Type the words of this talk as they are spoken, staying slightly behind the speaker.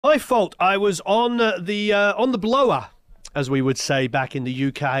My fault. I was on the blower, as we would say back in the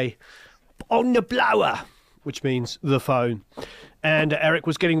UK, on the blower, which means the phone. And Eric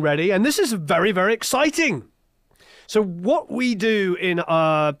was getting ready, and this is very, very exciting. So what we do in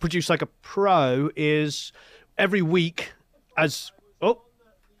Produce Like a Pro is every week, as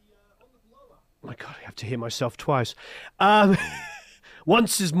my God, I have to hear myself twice.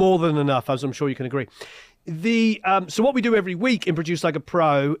 Once is more than enough, as I'm sure you can agree. So what we do every week in Produce Like a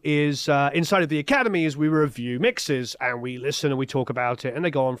Pro is inside of the Academy is we review mixes and we listen and we talk about it, and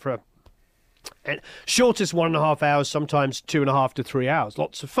they go on for shortest 1.5 hours, sometimes 2.5 to 3 hours.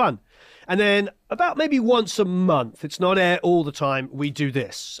 Lots of fun. And then about maybe once a month, it's not air all the time, we do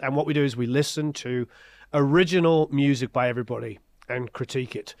this. And what we do is we listen to original music by everybody and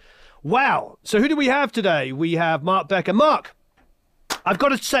critique it. Wow. So who do we have today? We have Mark Becker. Mark, I've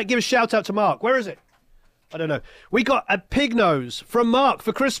got to give a shout out to Mark. Where is it? I don't know. We got a pig nose from Mark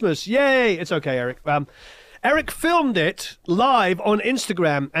for Christmas. Yay. It's okay, Eric. Eric filmed it live on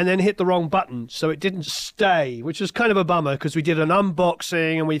Instagram and then hit the wrong button, so it didn't stay, which was kind of a bummer because we did an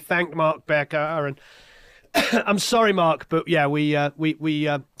unboxing and we thanked Mark Becker. And I'm sorry, Mark, but yeah, we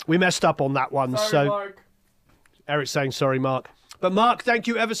messed up on that one. Sorry, Mark. Eric's saying sorry, Mark. But Mark, thank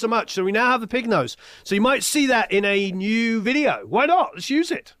you ever so much. So we now have a pig nose. So you might see that in a new video. Why not? Let's use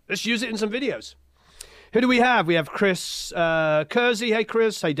it. Let's use it in some videos. Who do we have? We have Chris Kersey. Hey,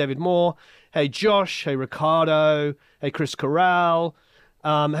 Chris. Hey, David Moore. Hey, Josh. Hey, Ricardo. Hey, Chris Corral.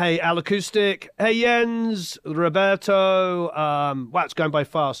 Hey, Al Acoustic. Hey, Jens. Roberto. Wow, it's going by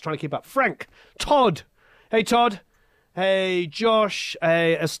fast. Trying to keep up. Frank. Todd. Hey, Todd. Hey, Josh.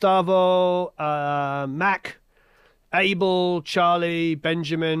 Hey, Estavo. Mac. Abel. Charlie.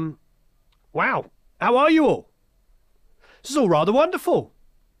 Benjamin. Wow. How are you all? This is all rather wonderful.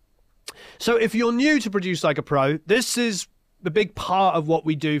 So if you're new to Produce Like a Pro, this is the big part of what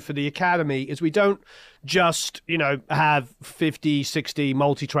we do for the Academy is we don't just, have 50, 60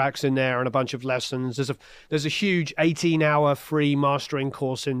 multi-tracks in there and a bunch of lessons. There's a huge 18-hour free mastering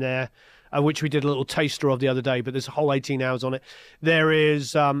course in there, which we did a little taster of the other day, but there's a whole 18 hours on it.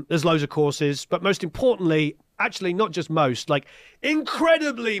 There's loads of courses, but most importantly, actually not just most, like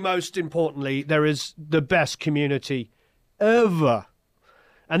incredibly most importantly, there is the best community ever.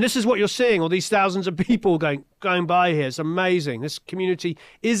 And this is what you're seeing, all these thousands of people going by here. It's amazing. This community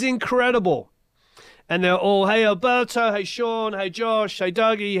is incredible. And they're all, hey, Alberto, hey, Sean, hey, Josh, hey,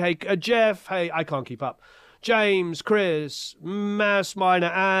 Dougie, hey, Jeff, hey, I can't keep up. James, Chris, Mass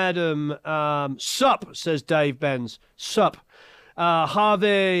Minor, Adam, Sup, says Dave Benz. Sup.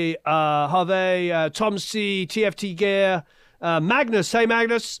 Harvey, Tom C, TFT Gear, Magnus, hey,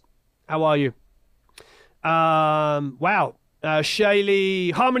 Magnus. How are you? Wow.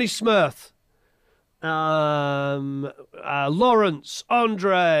 Shaylee, Harmony Smurth, Lawrence,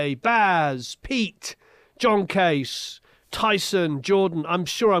 Andre, Baz, Pete, John Case, Tyson, Jordan. I'm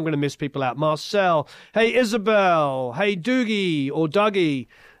sure I'm going to miss people out. Marcel, hey Isabel, hey Doogie or Dougie,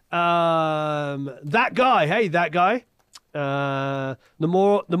 that guy, hey that guy. The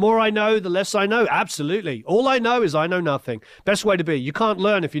more I know, the less I know. Absolutely. All I know is I know nothing. Best way to be. You can't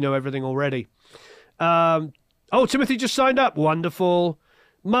learn if you know everything already. Oh, Timothy just signed up. Wonderful.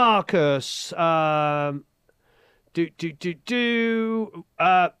 Marcus. Wow, I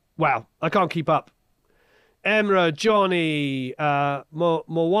can't keep up. Emra, Johnny,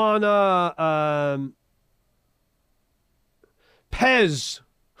 Moana, Pez.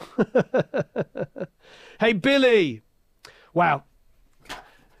 Hey, Billy. Wow.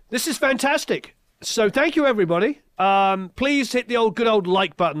 This is fantastic. So thank you, everybody. Please hit the good old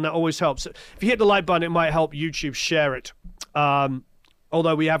like button. That always helps. If you hit the like button, it might help YouTube share it.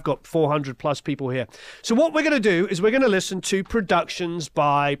 Although we have got 400 plus people here. So what we're going to do is we're going to listen to productions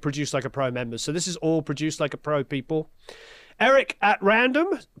by Produce Like a Pro members. So this is all Produce Like a Pro people. Eric at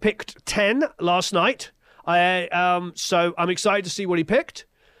random picked 10 last night. So I'm excited to see what he picked.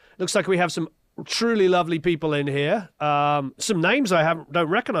 Looks like we have some truly lovely people in here. Some names I don't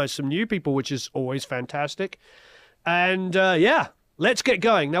recognize, some new people, which is always fantastic. And yeah, let's get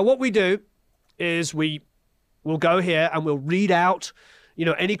going. Now, what we do is we'll go here and we'll read out,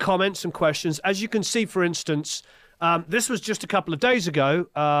 any comments and questions. As you can see, for instance, this was just a couple of days ago.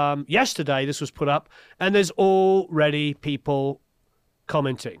 Yesterday, this was put up, and there's already people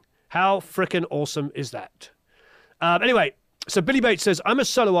commenting. How frickin' awesome is that? Anyway, so Billy Bates says, I'm a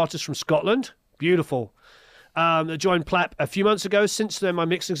solo artist from Scotland. Beautiful. That joined Plap a few months ago. Since then, my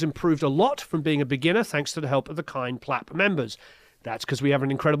mixing's improved a lot from being a beginner, thanks to the help of the kind Plap members. That's because we have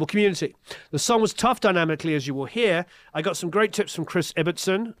an incredible community. The song was tough dynamically, as you will hear. I got some great tips from Chris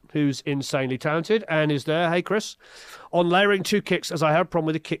Ibbotson, who's insanely talented and is there. Hey, Chris. On layering 2 kicks, as I had a problem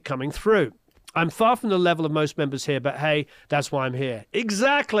with a kick coming through. I'm far from the level of most members here, but hey, that's why I'm here.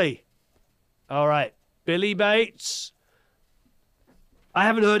 Exactly. All right. Billy Bates. I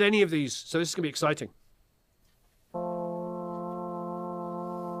haven't heard any of these, so this is going to be exciting.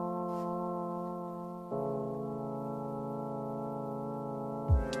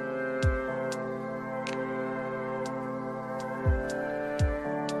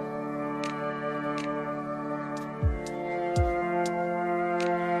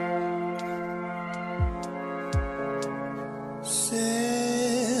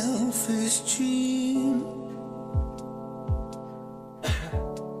 Selfish dream.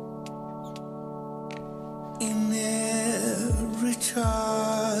 In every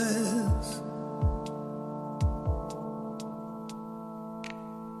choice,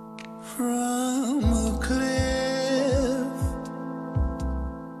 from a cliff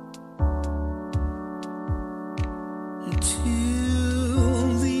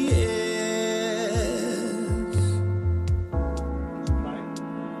to the edge,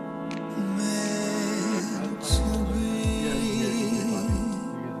 meant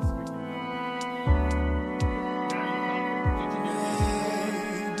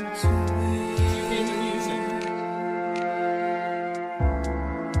to be.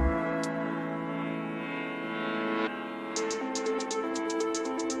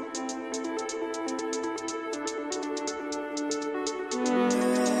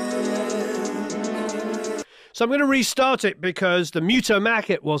 So I'm going to restart it because the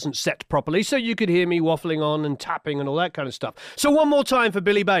Mutomac wasn't set properly, so you could hear me waffling on and tapping and all that kind of stuff. So one more time for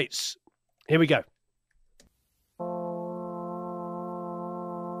Billy Bates. Here we go.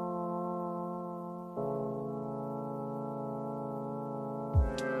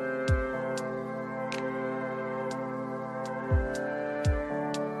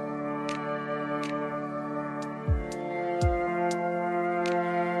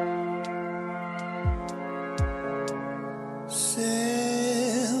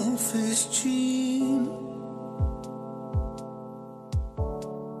 Selfish dream.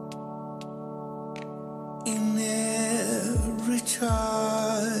 In every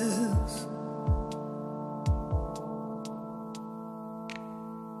choice,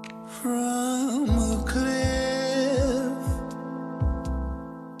 from a cliff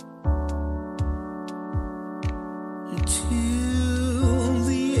to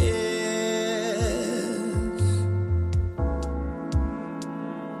the edge,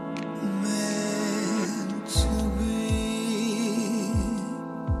 meant to be.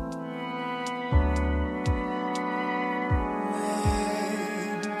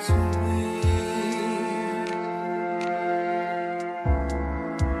 Meant to be.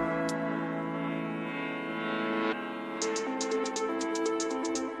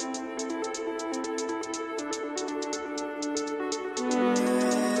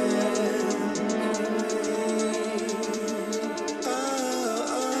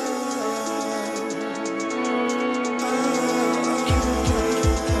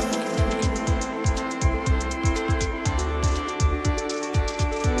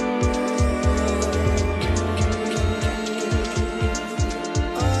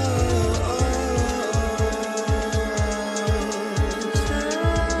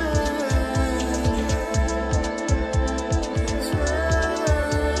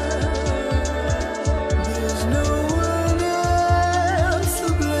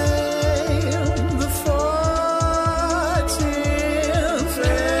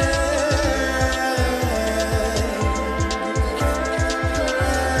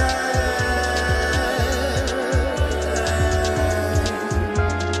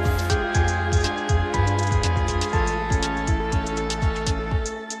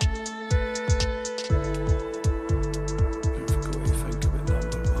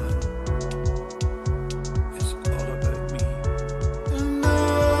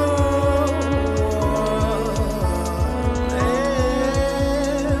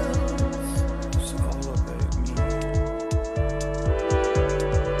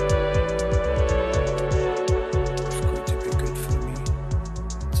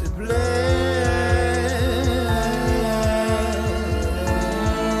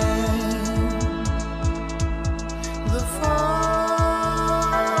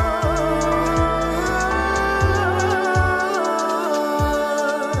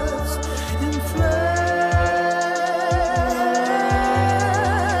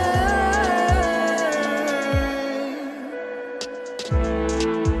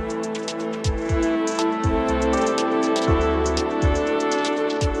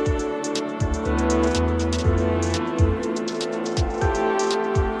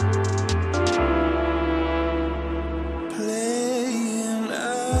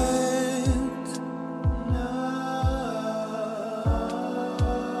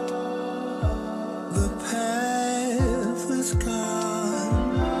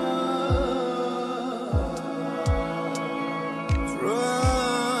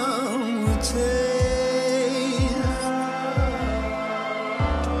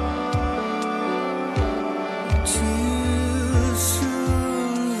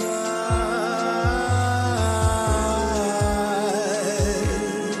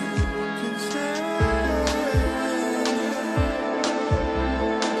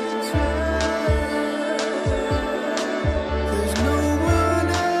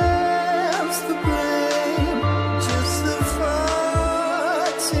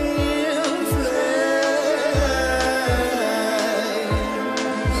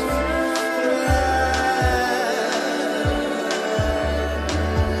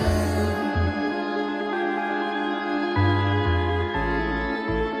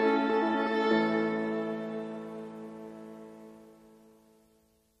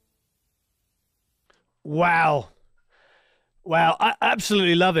 Wow. Wow, I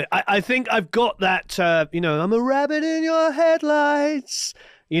absolutely love it. I think I've got that, I'm a rabbit in your headlights.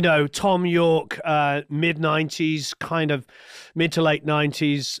 Tom York, mid-90s, kind of mid to late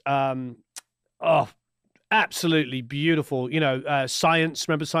 90s. Absolutely beautiful. Science,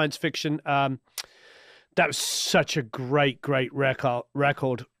 remember science fiction? That was such a great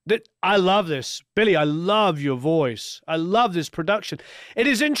record. I love this. Billy, I love your voice. I love this production. It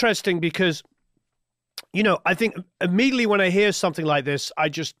is interesting because I think immediately when I hear something like this, I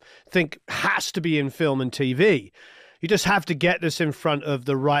just think has to be in film and TV. You just have to get this in front of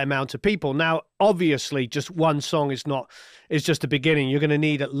the right amount of people. Now, obviously, just one song is just the beginning. You're going to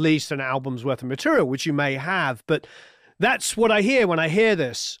need at least an album's worth of material, which you may have. But that's what I hear when I hear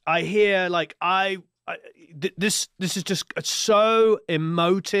this. I hear this is just so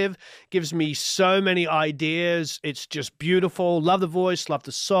emotive, gives me so many ideas. It's just beautiful. Love the voice, love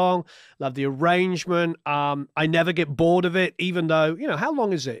the song, love the arrangement. I never get bored of it, even though, how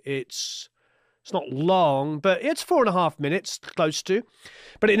long is it? It's not long, but it's 4.5 minutes, close to.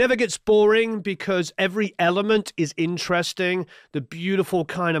 But it never gets boring because every element is interesting. The beautiful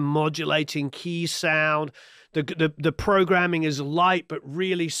kind of modulating key sound. The programming is light, but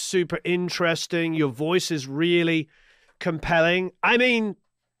really super interesting. Your voice is really compelling. I mean,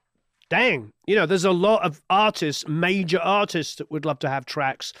 dang, there's a lot of artists, major artists that would love to have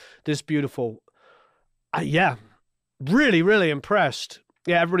tracks this beautiful. Yeah, really, really impressed.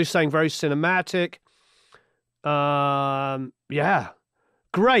 Yeah, everybody's saying very cinematic. Yeah,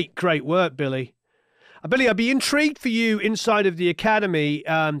 great work, Billy. Billy, I'd be intrigued for you inside of the Academy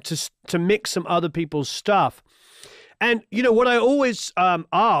to mix some other people's stuff. And, what I always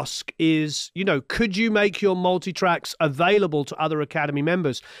ask is, could you make your multitracks available to other Academy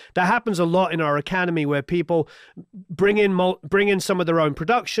members? That happens a lot in our Academy where people bring in some of their own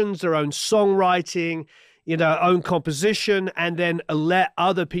productions, their own songwriting, own composition, and then let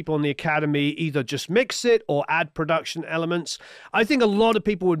other people in the Academy either just mix it or add production elements. I think a lot of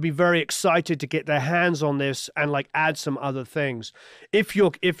people would be very excited to get their hands on this and add some other things. If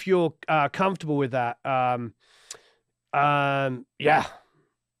you're comfortable with that, yeah,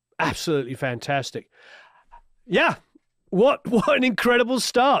 absolutely fantastic. Yeah, what an incredible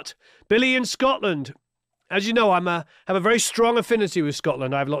start, Billy in Scotland. As you know, have a very strong affinity with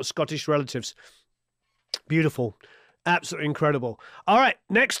Scotland. I have a lot of Scottish relatives. Beautiful. Absolutely incredible. All right,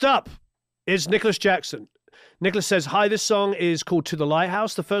 next up is Nicholas Jackson. Nicholas says, hi, this song is called To the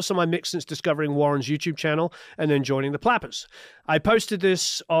Lighthouse, the first time I mixed since discovering Warren's YouTube channel and then joining the Plappers. I posted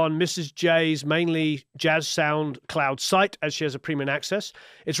this on Mrs. J's mainly Jazz SoundCloud site as she has a premium access.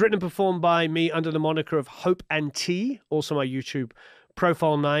 It's written and performed by me under the moniker of Hope and T, also my YouTube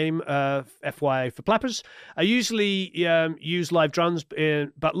profile name, FYI for Plappers. I usually use live drums,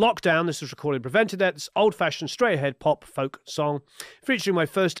 but lockdown, this was recorded, prevented that. This old-fashioned, straight-ahead pop folk song featuring my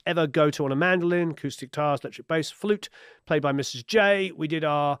first ever go-to on a mandolin, acoustic guitars, electric bass, flute, played by Mrs. J. We did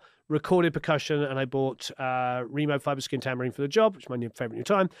our recorded percussion, and I bought Remo Fiber Skin Tambourine for the job, which is my favorite new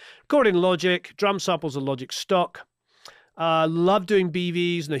time. Recorded in Logic, drum samples are Logic stock. Love doing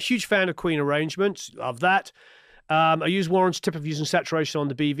BVs, and a huge fan of Queen arrangements. Love that. I use Warren's tip of using saturation on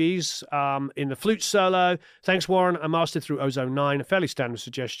the BVs in the flute solo. Thanks, Warren. I mastered through Ozone 9, a fairly standard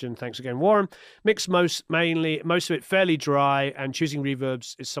suggestion. Thanks again, Warren. Mix most of it fairly dry, and choosing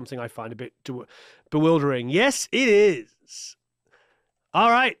reverbs is something I find a bit bewildering. Yes, it is. All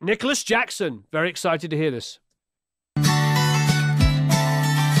right, Nicholas Jackson. Very excited to hear this.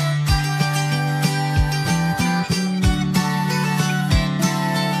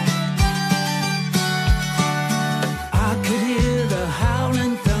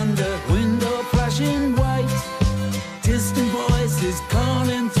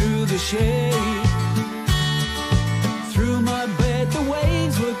 Shade. Through my bed the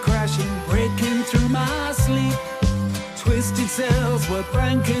waves were crashing, breaking through my sleep. Twisted cells pillows were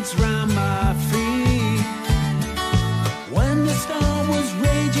blankets round my feet. When the storm was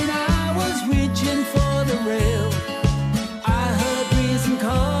raging, I was reaching for the rail. I heard reason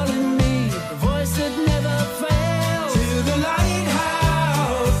calling me, the voice that never fails. To the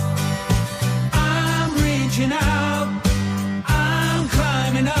lighthouse, I'm reaching out. I'm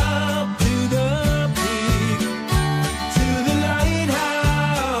climbing up to the peak. To the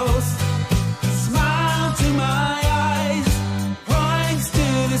lighthouse, smile to my eyes, points to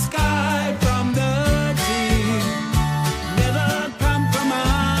the sky from the deep. Never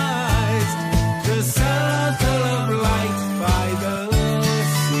compromised, the circle of light by the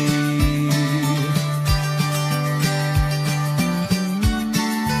sea.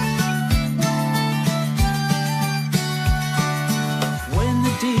 When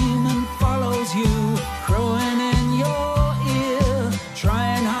the demon follows you, crowing in your ear,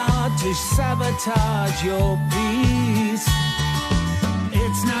 trying hard to sabotage your peace.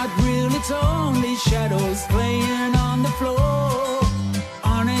 It's not real, it's only shadows playing on the floor,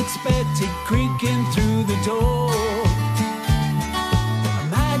 unexpected creaking through the door.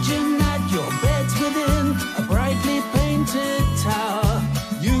 Imagine that your bed's within a brightly painted tower.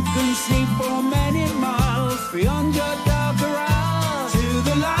 You can see for many miles beyond your darker hours. To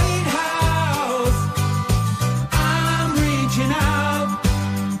the lighthouse, I'm reaching out.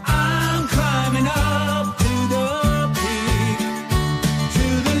 I'm climbing up to the peak. To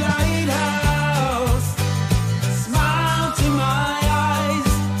the lighthouse, smile to my eyes,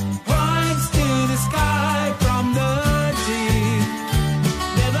 points to the sky from the deep.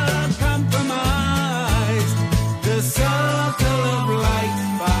 Never compromised, the circle of light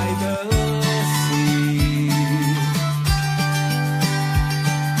by the sea.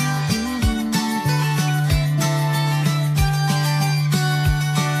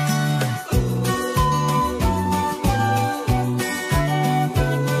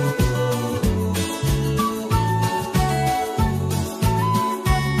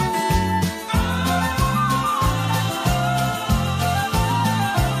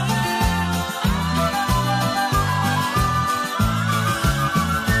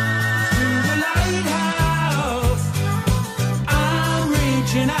 To the lighthouse, I'm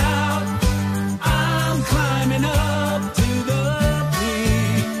reaching out. I'm climbing up to the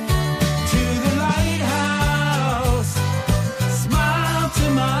peak. To the lighthouse, smile to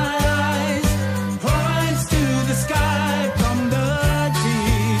my eyes, points to the sky from the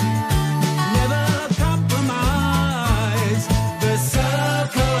deep. Never compromise, the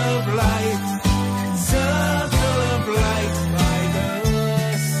circle of light by the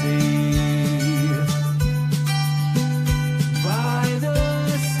sea. By the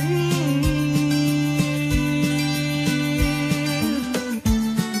sea.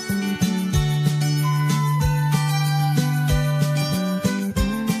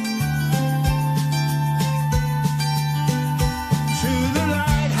 To the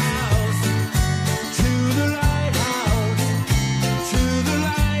lighthouse, to the lighthouse, to the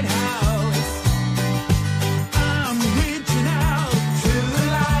lighthouse. I'm reaching out. To the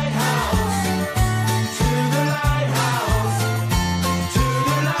lighthouse, to the lighthouse, to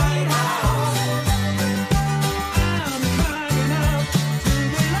the lighthouse. I'm climbing up to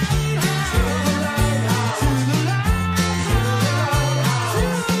the lighthouse, to the lighthouse, to the lighthouse, to the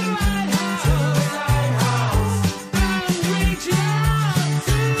lighthouse, to the lighthouse. I'm reaching out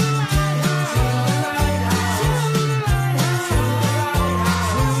to the lighthouse, to the lighthouse, to the lighthouse,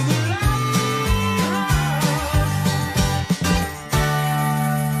 to the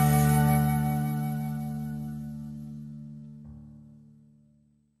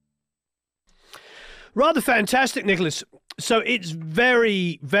Rather fantastic, Nicholas. So it's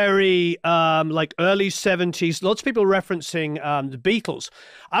very, very like early 70s. Lots of people referencing the Beatles.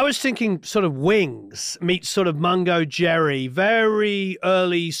 I was thinking sort of Wings meets sort of Mungo Jerry, very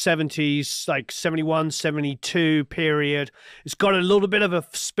early 70s, like 71, 72 period. It's got a little bit of a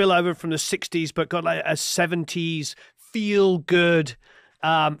spillover from the 60s, but got like a 70s feel good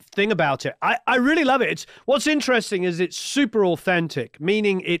thing about it. I really love it. It's what's interesting is it's super authentic,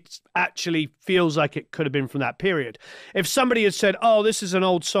 meaning it actually feels like it could have been from that period. If somebody had said, "Oh, this is an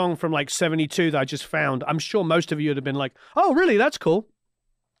old song from like 72 that I just found," I'm sure most of you would have been like, "Oh, really? That's cool."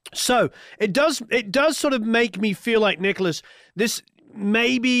 So it does sort of make me feel like, Nicholas, this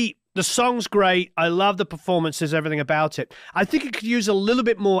maybe the song's great. I love the performances, everything about it. I think it could use a little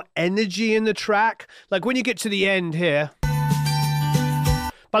bit more energy in the track. Like when you get to the end here.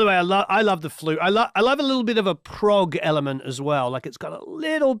 By the way, I love the flute. I love a little bit of a prog element as well. Like it's got a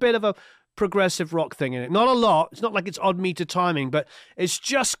little bit of a progressive rock thing in it. Not a lot. It's not like it's odd meter timing, but it's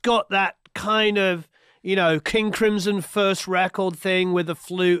just got that kind of, you know, King Crimson first record thing with a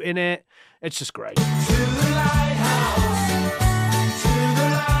flute in it. It's just great.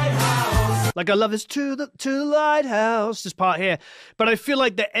 Like, I love this to the lighthouse, this part here. But I feel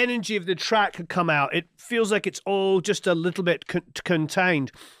like the energy of the track could come out. It feels like it's all just a little bit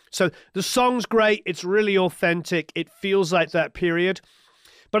contained. So the song's great. It's really authentic. It feels like that period.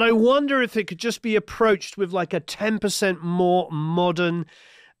 But I wonder if it could just be approached with like a 10% more modern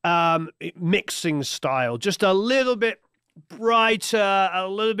mixing style. Just a little bit brighter, a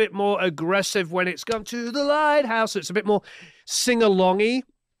little bit more aggressive when it's gone to the lighthouse. It's a bit more sing-alongy.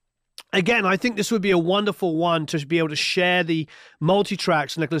 Again, I think this would be a wonderful one to be able to share the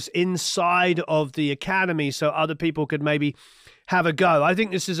multi-tracks, Nicholas, inside of the Academy so other people could maybe have a go. I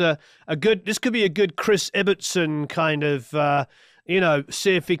think this is this could be a good Chris Ibbotson kind of, you know,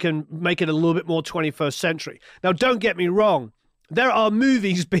 see if he can make it a little bit more 21st century. Now, don't get me wrong. There are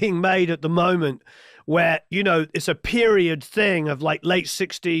movies being made at the moment where, you know, it's a period thing of like late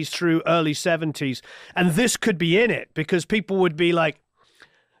 60s through early 70s. And this could be in it because people would be like,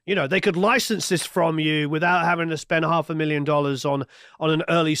 you know, they could license this from you without having to spend $500,000 on an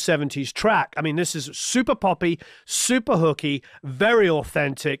early 70s track. I mean, this is super poppy, super hooky, very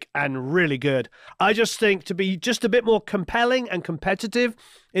authentic, and really good. I just think to be just a bit more compelling and competitive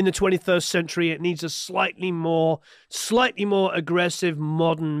in the 21st century, it needs a slightly more aggressive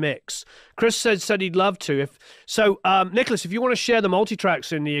modern mix. Chris said he'd love to. Nicholas, if you want to share the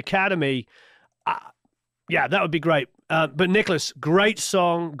multi-tracks in the Academy, yeah, that would be great. But Nicholas, great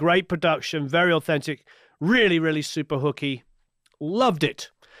song, great production, very authentic, really, really super hooky. Loved it.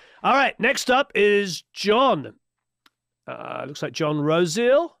 All right, next up is John. Looks like John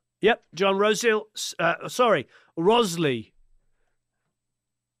Rosil. Yep, John Rosil. Rosley.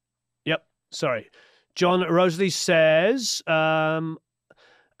 Yep, sorry. John Rosley says,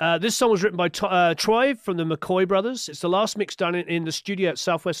 this song was written by Troy from the McCoy brothers. It's the last mix done in the studio at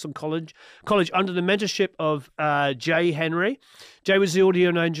Southwestern College under the mentorship of Jay Henry. Jay was the audio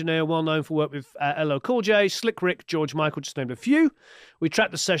engineer, well known for work with LL Cool J, Slick Rick, George Michael, just named a few. We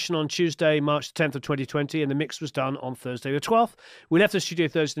tracked the session on Tuesday, March 10th of 2020, and the mix was done on Thursday the 12th. We left the studio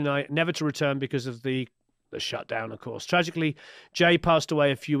Thursday night, never to return because of the shutdown, of course. Tragically, Jay passed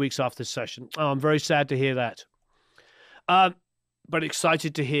away a few weeks after the session. Oh, I'm very sad to hear that. But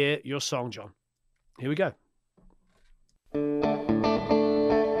excited to hear your song, John. Here we go.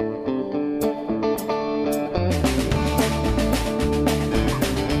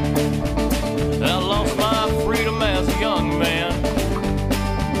 I lost my freedom as a young man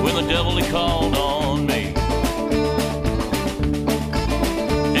when the devil he called on me.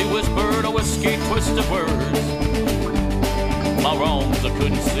 He whispered a whiskey twisted words, my wrongs I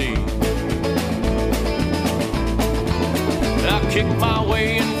couldn't see. I kicked my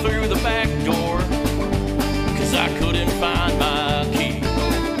way in through the back door, 'cause I couldn't find my key.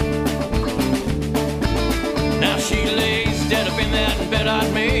 Now she lays dead up in that bed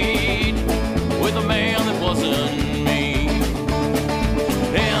I'd made with a man that wasn't me.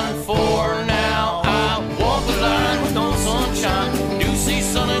 And for now I walk the line with no sunshine. Do see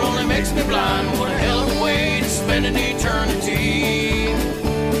sun, it only makes me blind. What a hell of a way to spend an eternity.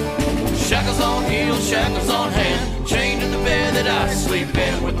 Shackles on heels, shackles on hand, chained in the bed that I sleep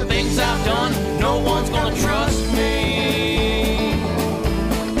in. With the things I've done, no one's gonna trust me.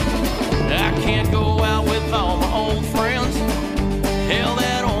 I can't go out with all my old friends. Hell,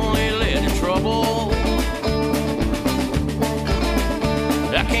 that only led to trouble.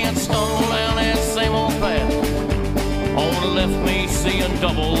 I can't stumble down that same old path. All left me seeing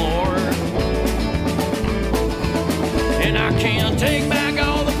double, Lord. And I can't take back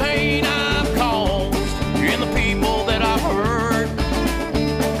all the pain I've caused and the people that I've hurt.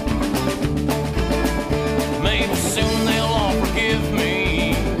 Maybe soon they'll all forgive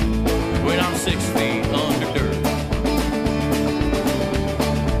me when I'm 6 feet under dirt.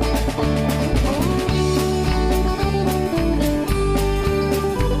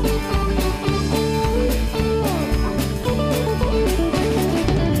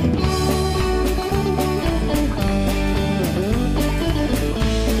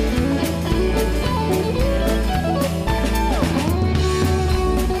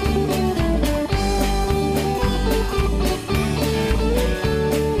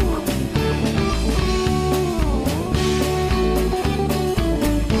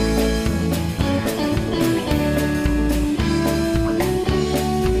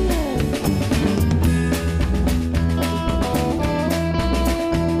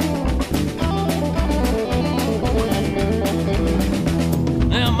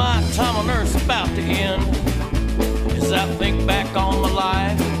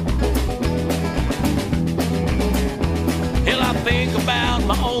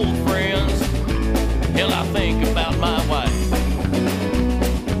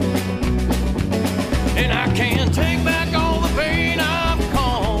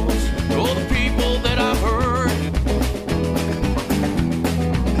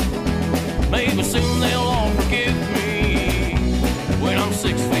 maybe soon they'll all forgive me when I'm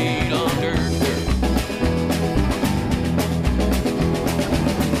 6 feet under dirt.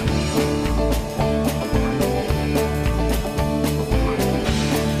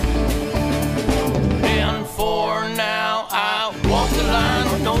 And for now I walk the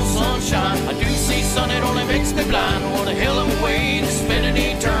line with no sunshine. I do see sun, it only makes me blind. What a hell of a way to spend an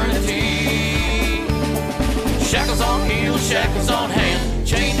eternity. Shackles on heels, shackles on hand,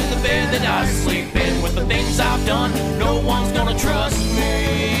 chained to the bed that I sleep in. With the things I've done, no one's gonna trust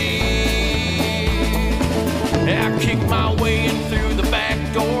me. I kicked my way in through the back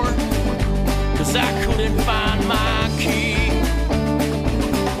door, 'cause I couldn't find my key.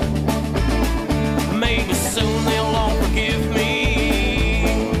 Maybe soon they'll all forgive me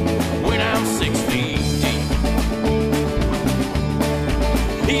when I'm 6 feet deep.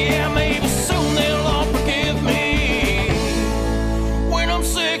 Yeah, maybe soon they'll all forgive me when I'm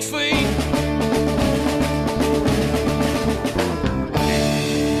 6 feet.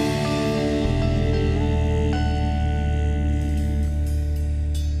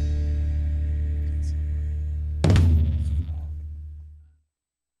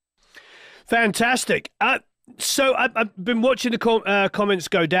 Fantastic. So I've been watching the comments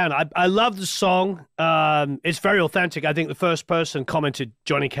go down. I love the song. It's very authentic. I think the first person commented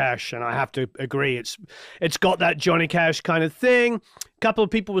Johnny Cash, and I have to agree. It's got that Johnny Cash kind of thing. A couple of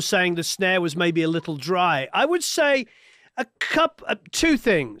people were saying the snare was maybe a little dry. I would say two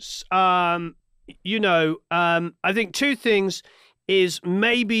things. I think two things is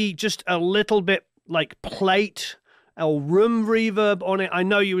maybe just a little bit like plate or room reverb on it. I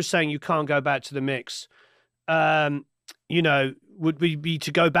know you were saying you can't go back to the mix. Would we be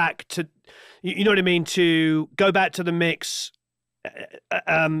to go back to, you know what I mean, to go back to the mix.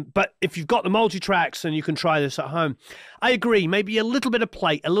 But if you've got the multi-tracks and you can try this at home, I agree. Maybe a little bit of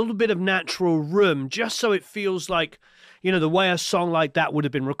plate, a little bit of natural room, just so it feels like, the way a song like that would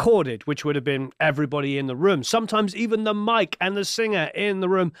have been recorded, which would have been everybody in the room. Sometimes even the mic and the singer in the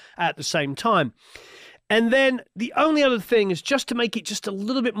room at the same time. And then the only other thing is just to make it just a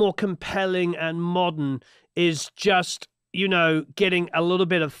little bit more compelling and modern is just, getting a little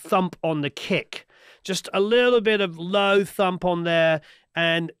bit of thump on the kick. Just a little bit of low thump on there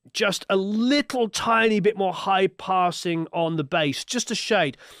and just a little tiny bit more high passing on the bass, just a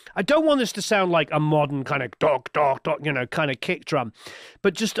shade. I don't want this to sound like a modern kind of dog, kind of kick drum,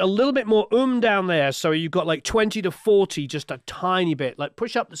 but just a little bit more down there. So you've got like 20 to 40, just a tiny bit, like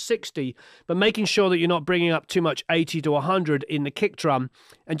push up to 60, but making sure that you're not bringing up too much 80 to 100 in the kick drum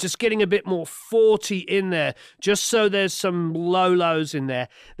and just getting a bit more 40 in there, just so there's some lows in there.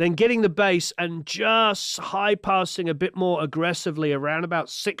 Then getting the bass and just high passing a bit more aggressively around about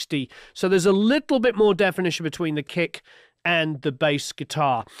 60. So there's a little bit more definition between the kick and the bass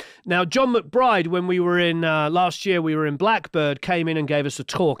guitar. Now, John McBride, when we were in last year, we were in Blackbird, came in and gave us a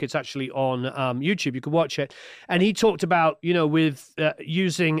talk. It's actually on YouTube. You can watch it. And he talked about, with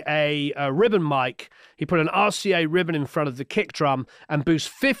using a ribbon mic, he put an RCA ribbon in front of the kick drum and boost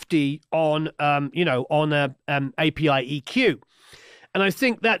 50 on a API EQ. And I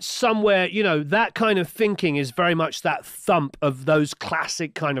think that's somewhere, that kind of thinking is very much that thump of those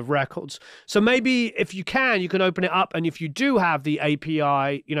classic kind of records. So maybe if you can open it up. And if you do have the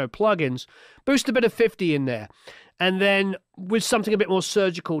API, plugins, boost a bit of 50 in there. And then with something a bit more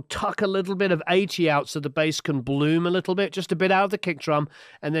surgical, tuck a little bit of 80 out so the bass can bloom a little bit, just a bit out of the kick drum,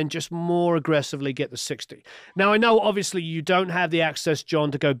 and then just more aggressively get the 60. Now, I know obviously you don't have the access,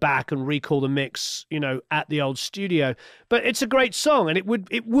 John, to go back and recall the mix, at the old studio, but it's a great song, and it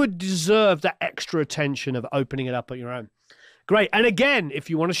would deserve that extra attention of opening it up on your own. Great. And again, if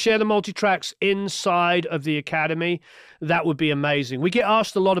you want to share the multi-tracks inside of the Academy, that would be amazing. We get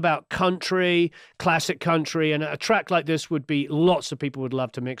asked a lot about country, classic country, and a track like this would be, lots of people would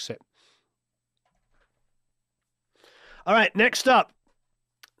love to mix it. All right, next up.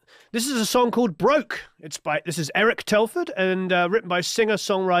 This is a song called Broke. This is Eric Telford and written by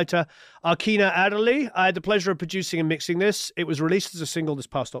singer-songwriter Arkina Adderley. I had the pleasure of producing and mixing this. It was released as a single this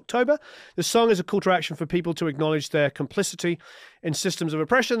past October. The song is a call to action for people to acknowledge their complicity in systems of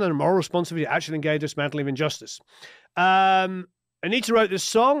oppression and a moral responsibility to actually engage dismantling of injustice. Anita wrote this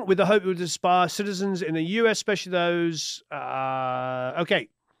song with the hope it would inspire citizens in the US, especially those...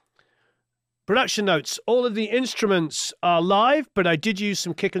 Production notes. All of the instruments are live, but I did use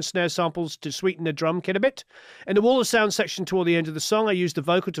some kick and snare samples to sweeten the drum kit a bit. In the wall of sound section toward the end of the song, I used the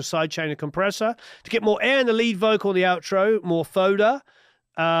vocal to sidechain a compressor to get more air in the lead vocal in the outro, more fodder.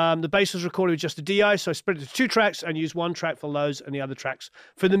 The bass was recorded with just a DI, so I split it to 2 tracks and used 1 track for lows and the other tracks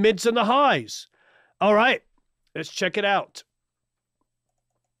for the mids and the highs. All right, let's check it out.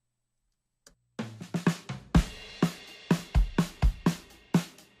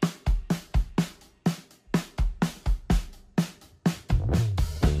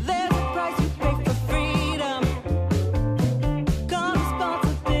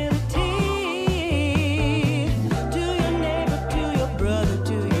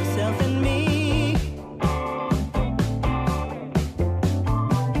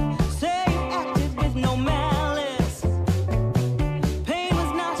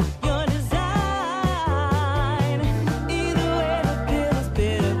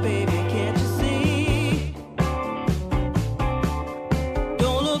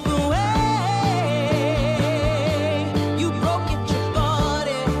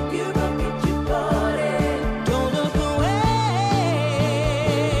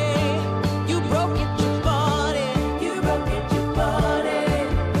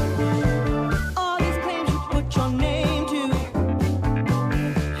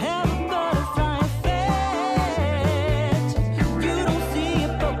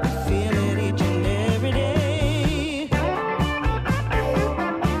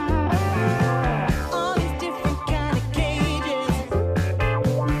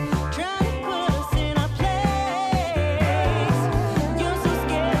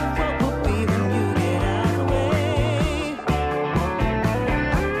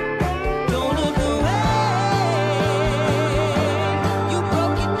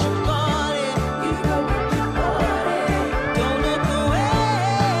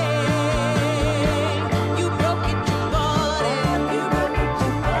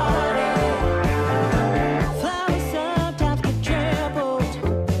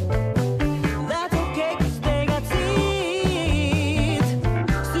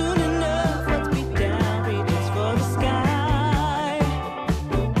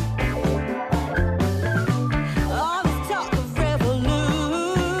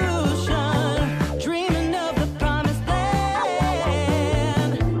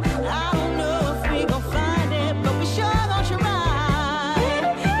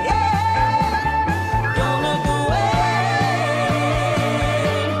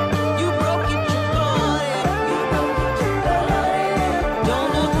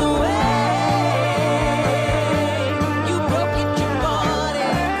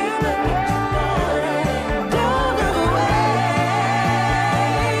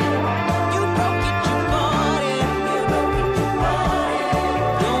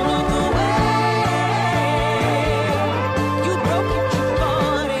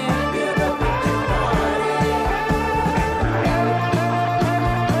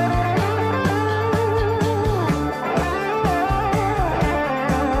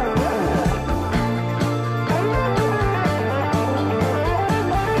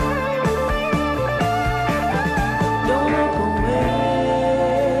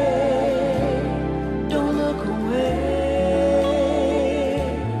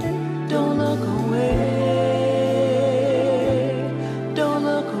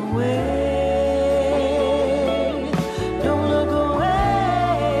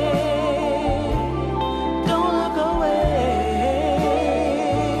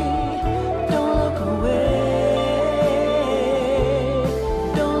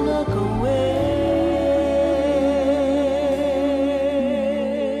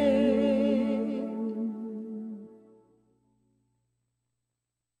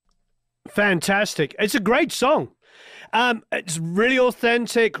 Fantastic. It's a great song. It's really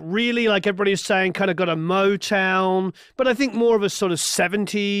authentic, really, like everybody is saying, kind of got a Motown, but I think more of a sort of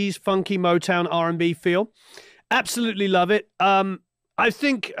 70s funky Motown R&B feel. Absolutely love it. I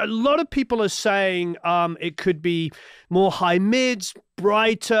think a lot of people are saying it could be more high mids,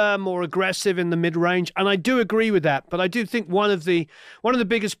 brighter, more aggressive in the mid range, and I do agree with that. But I do think one of the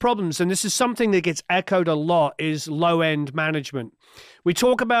biggest problems, and this is something that gets echoed a lot, is low end management. We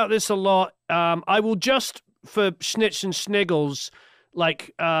talk about this a lot. I will just, for schnitz and sniggles,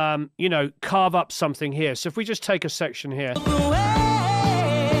 like carve up something here. So if we just take a section here.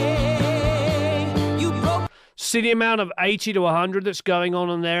 See the amount of 80 to 100 that's going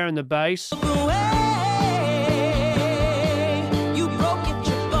on there in the bass?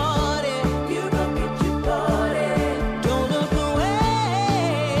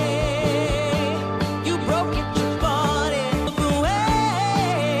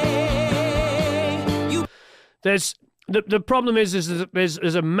 The problem is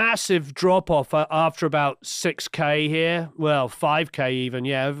there's a massive drop-off after about 6K here. Well, 5K even,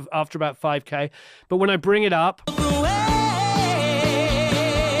 yeah, after about 5K. But when I bring it up,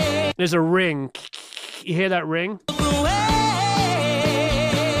 there's a ring. You hear that ring?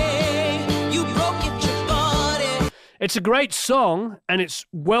 It's a great song, and it's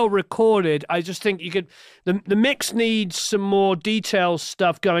well recorded. I just think you could... The mix needs some more detail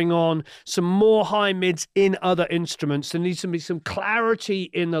stuff going on, some more high mids in other instruments. There needs to be some clarity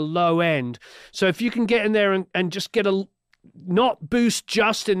in the low end. So if you can get in there and just get a... Not boost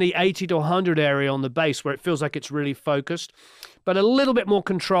just in the 80 to 100 area on the bass, where it feels like it's really focused, but a little bit more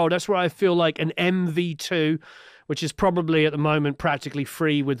control. That's where I feel like an MV2... which is probably at the moment practically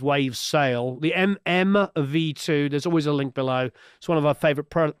free with Wave's sale. The MV2, there's always a link below. It's one of our favorite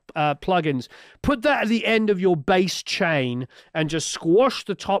plugins. Put that at the end of your bass chain and just squash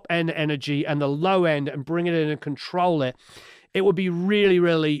the top end energy and the low end and bring it in and control it. It would be really,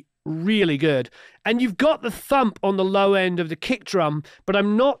 really, really good. And you've got the thump on the low end of the kick drum, but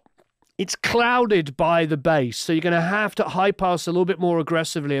it's clouded by the bass, so you're going to have to high pass a little bit more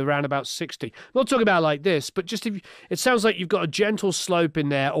aggressively around about 60. I'm not talking about like this, but just if it sounds like you've got a gentle slope in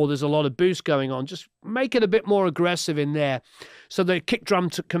there, or there's a lot of boost going on, just make it a bit more aggressive in there so the kick drum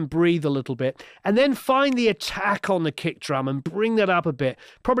can breathe a little bit. And then find the attack on the kick drum and bring that up a bit,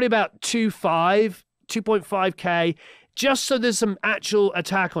 probably about 2.5K, just so there's some actual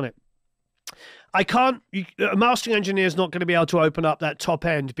attack on it. A mastering engineer is not going to be able to open up that top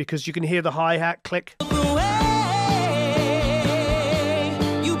end because you can hear the hi-hat click.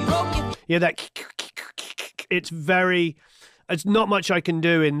 Yeah, it's not much I can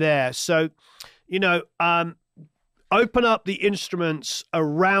do in there. So, open up the instruments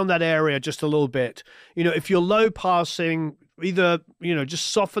around that area just a little bit. If you're low passing, either, just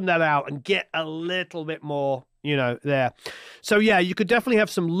soften that out and get a little bit more there. So yeah, you could definitely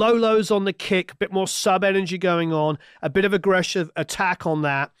have some low lows on the kick, a bit more sub energy going on, a bit of aggressive attack on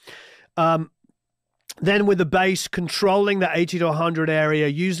that. Then with the bass, controlling the 80 to 100 area,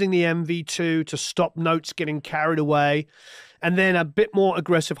 using the MV2 to stop notes getting carried away, and then a bit more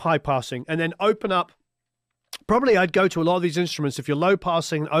aggressive high passing, and then open up. Probably I'd go to a lot of these instruments, if you're low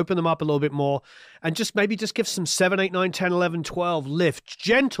passing, open them up a little bit more, and maybe just give some 7, 8, 9, 10, 11, 12 lift.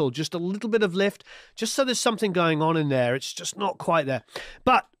 Gentle, just a little bit of lift, just so there's something going on in there. It's just not quite there.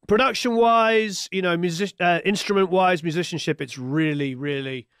 But production-wise, instrument-wise, musicianship, it's really,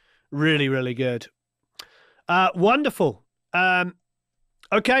 really, really, really good. Wonderful.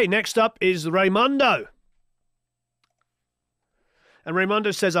 Okay, next up is Raimundo. And Raimundo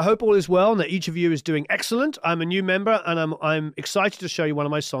says, I hope all is well and that each of you is doing excellent. I'm a new member and I'm excited to show you one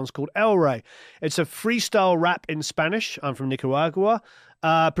of my songs called El Rey. It's a freestyle rap in Spanish. I'm from Nicaragua.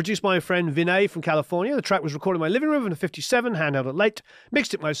 Produced by my friend Vinay from California. The track was recorded in my living room in a 57, handheld it late,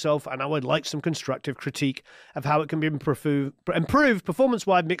 mixed it myself, and I would like some constructive critique of how it can be improved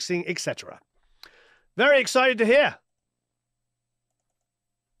performance-wise, mixing, etc. Very excited to hear.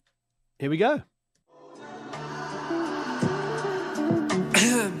 Here we go.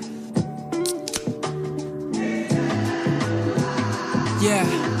 Yeah.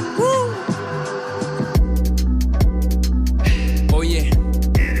 Woo. Oh yeah.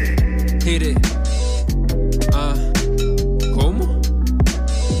 Hit it. ¿Cómo?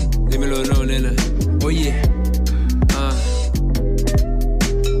 Dímelo de nuevo, nena. Oye.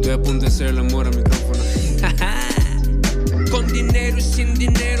 Estoy a punto de hacer el amor al micrófono. Con dinero y sin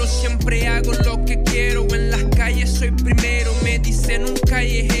dinero siempre hago lo que quiero. En las calles soy primero, me dicen un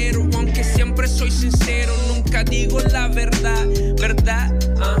callejero. Aunque siempre soy sincero, nunca digo la verdad, ¿verdad?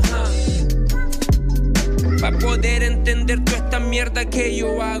 Ajá. Para poder entender toda esta mierda que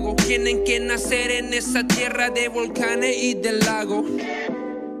yo hago. Tienen que nacer en esa tierra de volcanes y de lagos.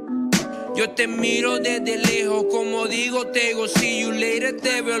 Yo te miro desde lejos, como digo, te go, see you later,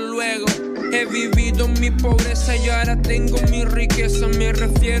 te veo luego. He vivido mi pobreza y ahora tengo mi riqueza. Me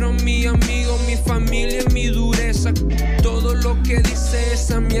refiero a mi amigo, mi familia y mi dureza. Todo lo que dice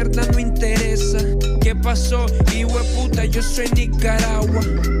esa mierda no interesa. ¿Qué pasó? Hijueputa, yo soy Nicaragua.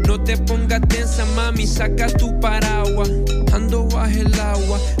 No te pongas tensa, mami, saca tu paraguas. Ando bajo el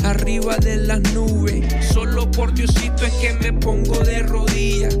agua, arriba de las nubes. Solo por Diosito es que me pongo de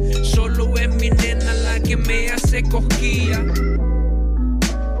rodillas. Solo es mi nena la que me hace cosquilla.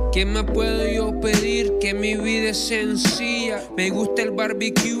 ¿Qué más puedo yo pedir? Que mi vida es sencilla. Me gusta el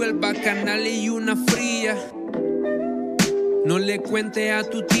barbecue, el bacanal y una fría. No le cuentes a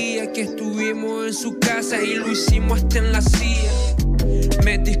tu tía que estuvimos en su casa y lo hicimos hasta en la silla.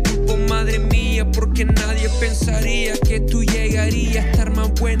 Me disculpo, madre mía, porque nadie pensaría que tú llegarías a estar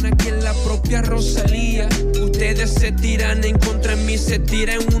más buena que la propia Rosalía. Ustedes se tiran en contra de mí, se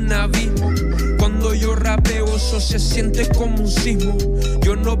tiran en un abismo. Cuando yo rapeo eso se siente como un sismo.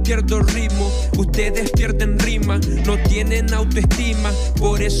 Yo no pierdo ritmo, ustedes pierden rima. No tienen autoestima,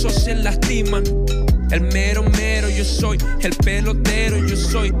 por eso se lastiman. El mero mero yo soy, el pelotero yo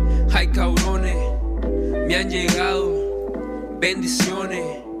soy. Ay cabrones, me han llegado bendiciones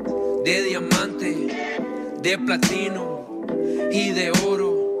de diamante, de platino y de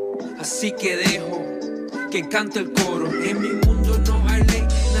oro. Así que dejo que cante el coro. En mi mundo no hay ley,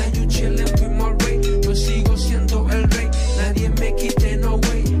 now you chillin' with my rey. Yo sigo siendo el rey, nadie me quite, no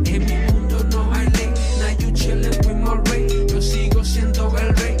way. En mi mundo no hay ley, now you chillin' with my rey. Yo sigo siendo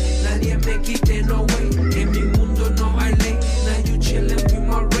el rey, nadie me quite, no way. En mi mundo no hay ley, now you chillin' with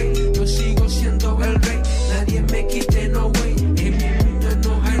my rey. Yo sigo siendo el rey, nadie me quite, no way. En mi mundo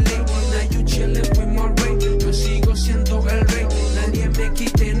no hay ley, now you chillin' with my rey. Yo sigo siendo el rey, nadie me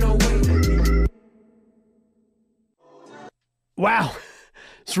quite, no way. Wow,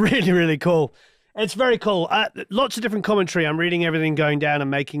 it's really, really cool. It's very cool. Lots of different commentary. I'm reading everything going down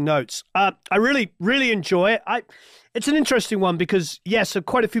and making notes. I really, really enjoy it. It's an interesting one because, yes,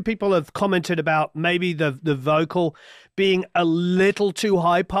 quite a few people have commented about maybe the vocal being a little too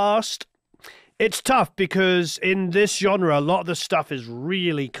high-passed. It's tough because in this genre, a lot of the stuff is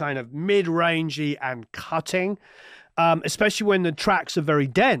really kind of mid-rangey and cutting. Especially when the tracks are very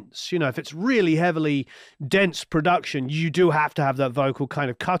dense. You know, if it's really heavily dense production, you do have to have that vocal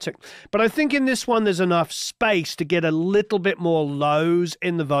kind of cutting. But I think in this one, there's enough space to get a little bit more lows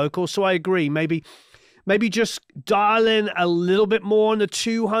in the vocal. So I agree. Maybe just dial in a little bit more on the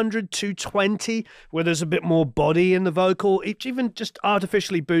 200, 220, where there's a bit more body in the vocal. It's even just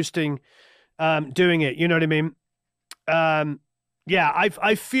artificially boosting, doing it. You know what I mean? Yeah,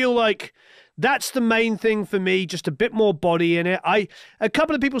 I feel like that's the main thing for me, just a bit more body in it. A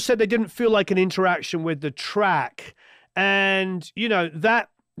couple of people said they didn't feel like an interaction with the track. And, you know, that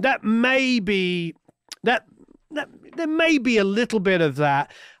may be, that there may be a little bit of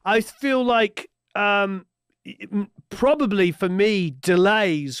that. I feel like probably for me,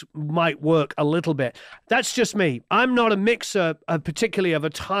 delays might work a little bit. That's just me. I'm not a mixer, particularly of a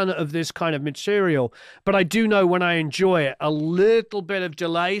ton of this kind of material, but I do know when I enjoy it, a little bit of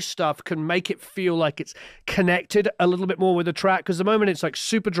delay stuff can make it feel like it's connected a little bit more with the track, because the moment it's like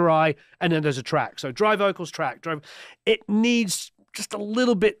super dry and then there's a track. So dry vocals, track, dry. It needs just a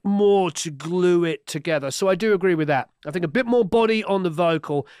little bit more to glue it together. So I do agree with that. I think a bit more body on the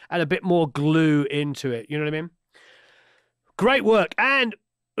vocal and a bit more glue into it. You know what I mean? Great work. And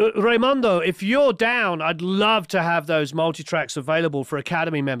Raimundo, if you're down, I'd love to have those multi-tracks available for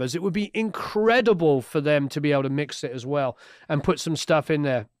Academy members. It would be incredible for them to be able to mix it as well and put some stuff in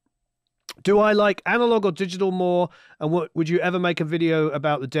there. Do I like analog or digital more? And what would you ever make a video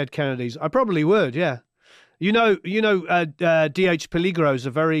about the Dead Kennedys? I probably would, yeah. You know, DH Peligro is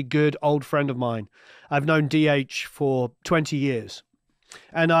a very good old friend of mine. I've known DH for 20 years.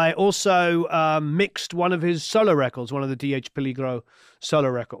 And I also mixed one of his solo records, one of the DH Peligro solo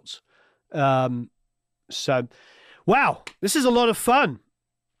records. So, wow, this is a lot of fun.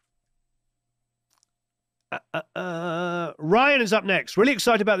 Ryan is up next. Really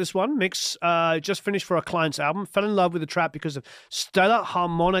excited about this one. Mix just finished for a client's album. Fell in love with the track because of stellar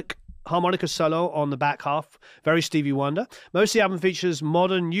harmonica solo on the back half. Very Stevie Wonder. Most of the album features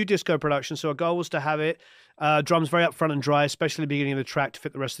modern new disco production, so our goal was to have it Drums very upfront and dry, especially the beginning of the track to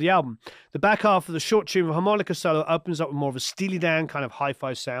fit the rest of the album. The back half of the short tune of harmonica solo opens up with more of a Steely Dan kind of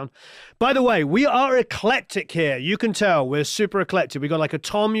hi-fi sound. By the way, we are eclectic here. You can tell we're super eclectic. We got like a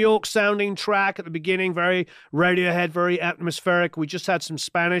Tom York sounding track at the beginning, very Radiohead, very atmospheric. We just had some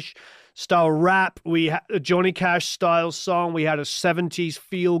Spanish style rap. We had a Johnny Cash style song. We had a 70s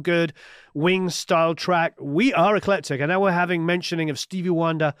feel good Wings style track. We are eclectic. And now we're having mentioning of Stevie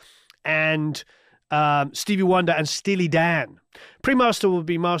Wonder and Steely Dan. Pre-master will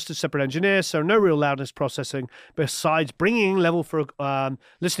be mastered separate engineer, so no real loudness processing besides bringing level for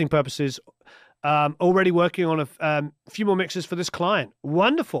listening purposes. Already working on a few more mixes for this client.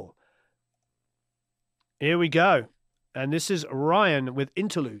 Wonderful. Here we go. And this is Ryan with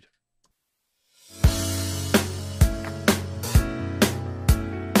Interlude.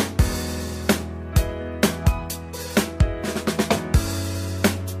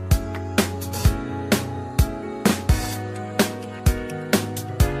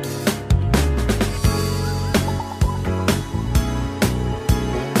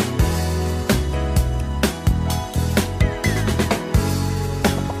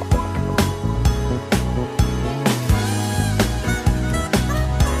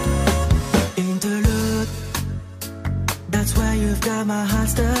 Got my heart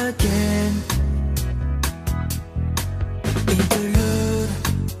stuck in interlude.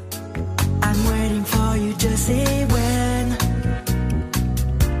 I'm waiting for you, just say when.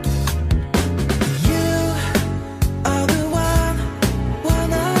 You are the one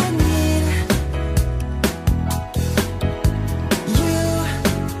I need. You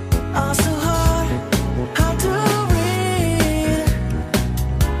are so hard to read.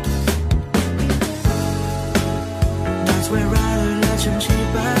 That's where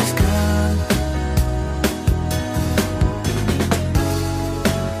relationship has gone.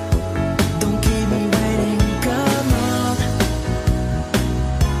 Don't keep me waiting, come on.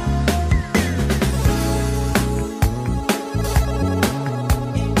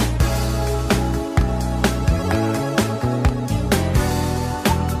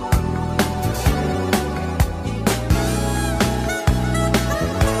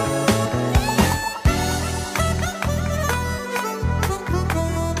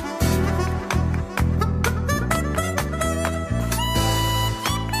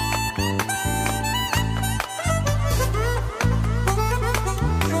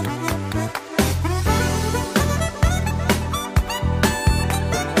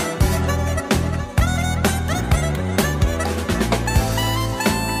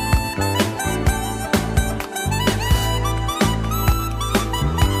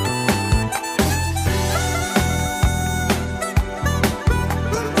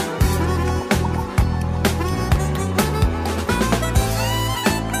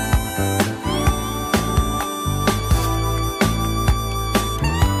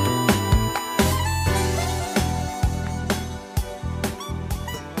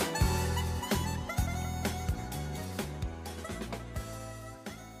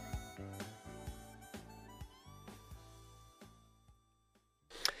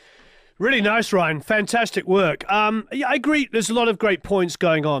 Really nice, Ryan. Fantastic work. Yeah, I agree. There's a lot of great points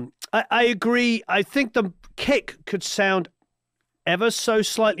going on. I agree. I think the kick could sound ever so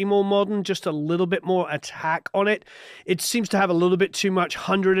slightly more modern, just a little bit more attack on it. It seems to have a little bit too much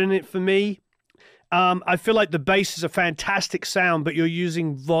 100 in it for me. I feel like the bass is a fantastic sound, but you're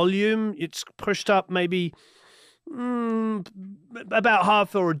using volume. It's pushed up maybe about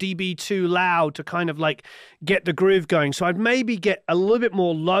half or a dB too loud to kind of like get the groove going. So I'd maybe get a little bit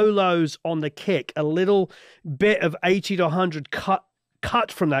more low lows on the kick, a little bit of 80 to 100 cut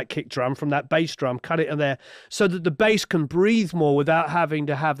from that kick drum, from that bass drum, cut it in there so that the bass can breathe more without having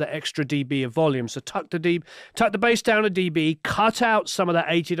to have that extra dB of volume. So tuck the bass down a dB, cut out some of that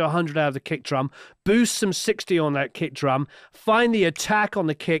 80 to 100 out of the kick drum, boost some 60 on that kick drum, find the attack on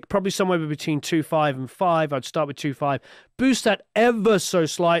the kick, probably somewhere between 2.5 and 5. I'd start with 2.5, boost that ever so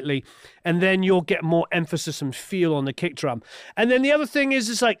slightly, and then you'll get more emphasis and feel on the kick drum. And then the other thing is,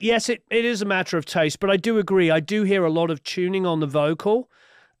 it's like, yes, it is a matter of taste, but I do agree. I do hear a lot of tuning on the vocal,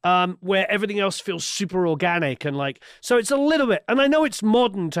 where everything else feels super organic and like, so it's a little bit, and I know it's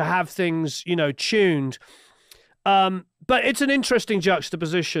modern to have things, you know, tuned, but it's an interesting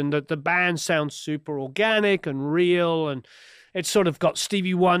juxtaposition that the band sounds super organic and real, and it's sort of got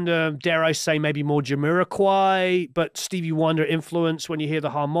Stevie Wonder, dare I say, maybe more Jamiroquai, but Stevie Wonder influence when you hear the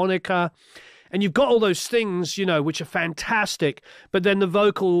harmonica. And you've got all those things, you know, which are fantastic, but then the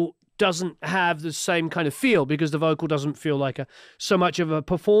vocal doesn't have the same kind of feel because the vocal doesn't feel like so much of a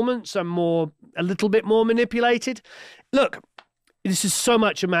performance and a little bit more manipulated. Look, this is so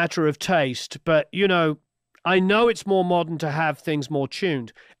much a matter of taste, but, you know, I know it's more modern to have things more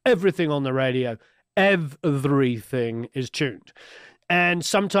tuned. Everything on the radio, everything is tuned. And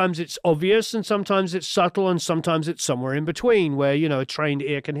sometimes it's obvious, and sometimes it's subtle, and sometimes it's somewhere in between where, you know, a trained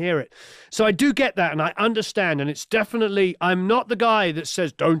ear can hear it. So I do get that, and I understand, and it's definitely, I'm not the guy that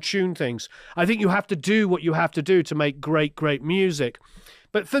says don't tune things. I think you have to do what you have to do to make great, great music.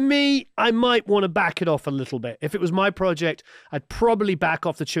 But for me, I might want to back it off a little bit. If it was my project, I'd probably back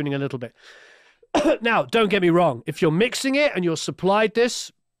off the tuning a little bit. Now, don't get me wrong. If you're mixing it and you're supplied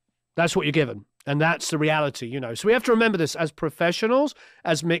this, that's what you're given. And that's the reality, you know. So we have to remember this as professionals,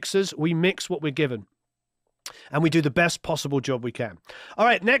 as mixers, we mix what we're given. And we do the best possible job we can. All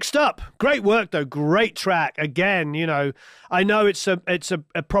right, next up. Great work, though. Great track. Again, you know, I know it's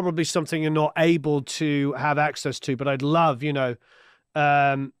probably something you're not able to have access to, but I'd love, you know,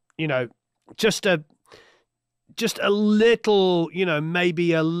 just a little, you know,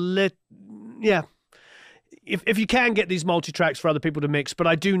 maybe a little, yeah. If you can get these multi-tracks for other people to mix, but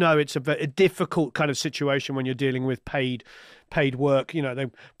I do know it's a difficult kind of situation when you're dealing with paid work. You know, they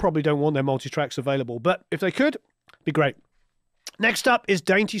probably don't want their multi-tracks available, but if they could, be great. Next up is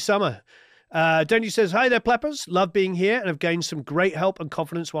Dainty Summer. Dainty says, "Hi there, Pleppers. Love being here and have gained some great help and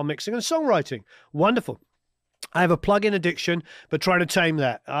confidence while mixing and songwriting. Wonderful. I have a plug-in addiction, but trying to tame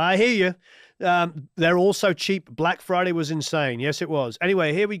that. I hear you. They're also cheap. Black Friday was insane. Yes, it was.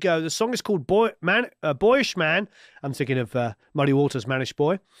 Anyway, here we go. The song is called Boyish Man. I'm thinking of Muddy Waters' Manish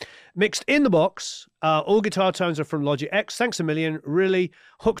Boy. Mixed in the box. All guitar tones are from Logic X. Thanks a million. Really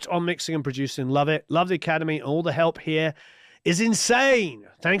hooked on mixing and producing. Love it. Love the Academy. All the help here is insane.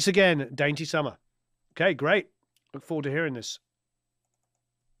 Thanks again, Dainty Summer." Okay, great. Look forward to hearing this.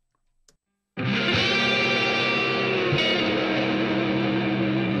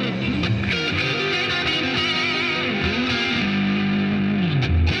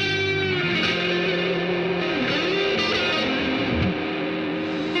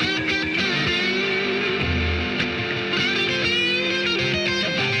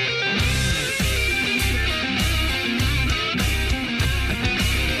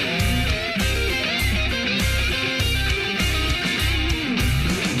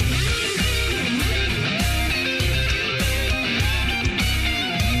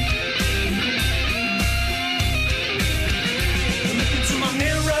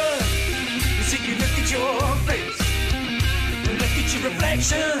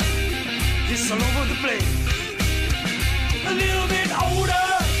 It's all over the place. A little bit older,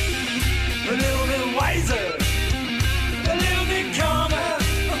 a little bit wiser, a little bit calmer,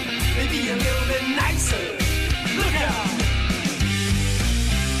 maybe a little bit nicer. Look out!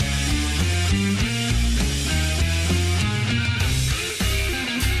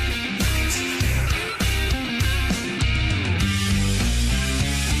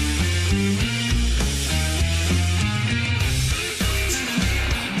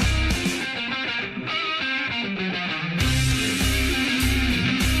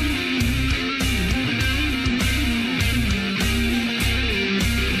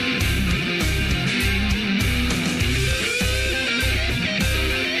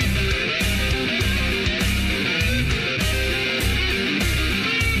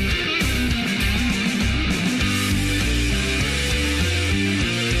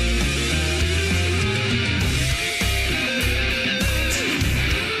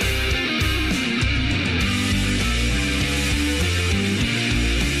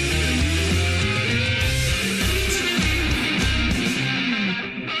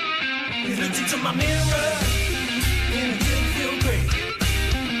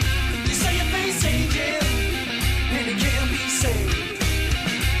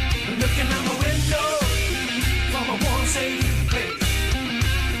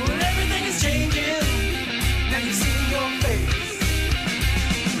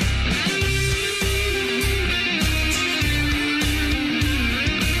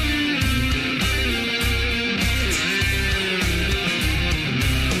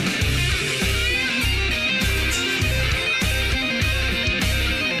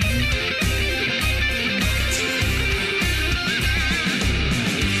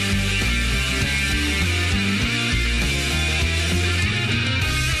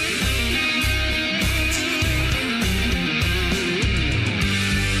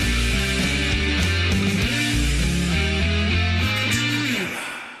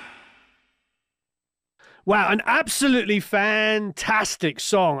 Wow, an absolutely fantastic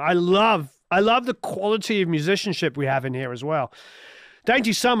song. I love the quality of musicianship we have in here as well.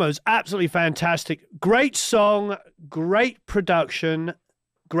 Dainty Summer's absolutely fantastic. Great song, great production,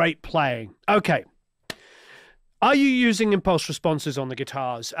 great playing. Okay. Are you using impulse responses on the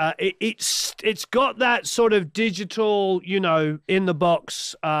guitars? It's got that sort of digital, you know, in the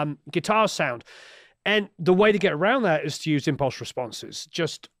box guitar sound, and the way to get around that is to use impulse responses.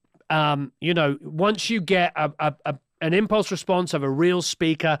 Just you know, once you get an impulse response of a real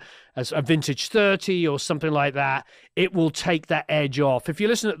speaker, as a vintage 30 or something like that, it will take that edge off. If you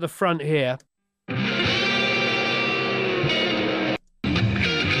listen at the front here.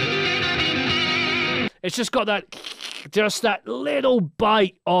 It's just got that little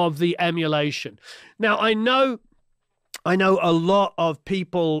bite of the emulation. Now, I know a lot of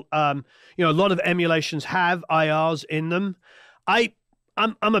people, you know, a lot of emulations have IRs in them. I'm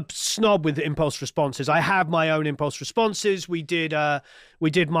a snob with impulse responses. I have my own impulse responses. We did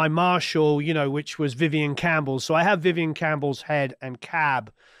my Marshall, you know, which was Vivian Campbell's. So I have Vivian Campbell's head and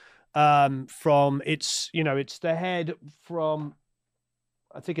cab from it's the head from,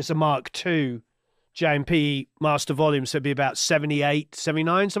 I think it's a Mark II. J&P master volume, so it'd be about 78,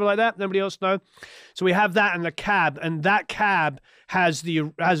 79, something like that. Nobody else know. So we have that and the cab, and that cab has the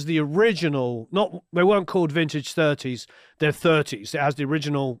original, not, they weren't called vintage 30s, they're 30s. It has the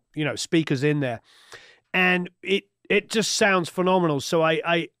original, you know, speakers in there. And it just sounds phenomenal. So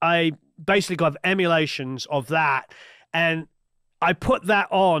I basically got emulations of that, and I put that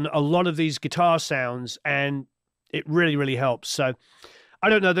on a lot of these guitar sounds, and it really, really helps. So I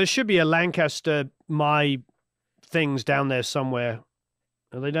don't know. There should be a Lancaster my things down there somewhere.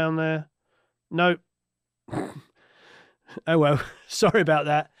 Are they down there? No. Oh, well, sorry about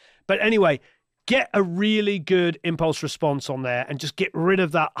that. But anyway, get a really good impulse response on there and just get rid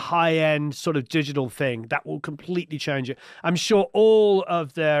of that high-end sort of digital thing. That will completely change it. I'm sure all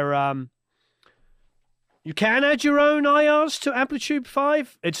of their... you can add your own IRs to Amplitude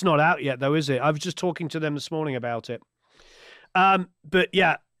 5. It's not out yet, though, is it? I was just talking to them this morning about it.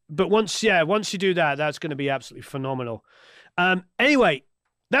 But once you do that, that's going to be absolutely phenomenal. Anyway,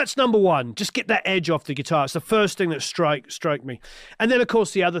 that's number one. Just get that edge off the guitar. It's the first thing that strike me. And then, of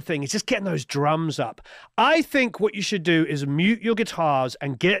course, the other thing is just getting those drums up. I think what you should do is mute your guitars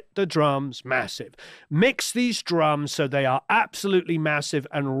and get the drums massive. Mix these drums so they are absolutely massive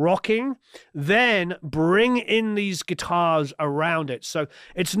and rocking. Then bring in these guitars around it. So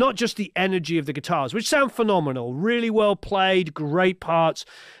it's not just the energy of the guitars, which sound phenomenal, really well played, great parts,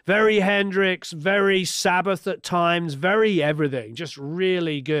 very Hendrix, very Sabbath at times, very everything, just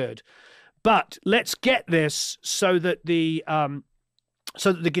really good. But let's get this so that the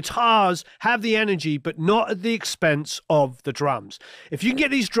guitars have the energy, but not at the expense of the drums. If you can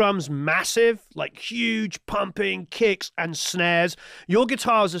get these drums massive, like huge pumping kicks and snares, your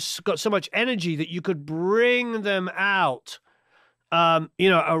guitars have got so much energy that you could bring them out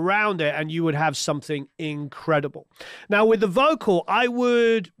around it, and you would have something incredible. Now, with the vocal, I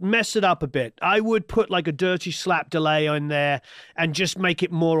would mess it up a bit. I would put like a dirty slap delay in there and just make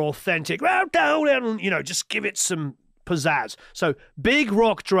it more authentic. Just give it some pizzazz. So big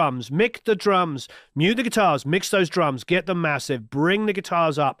rock drums, mix the drums, mute the guitars, mix those drums, get them massive, bring the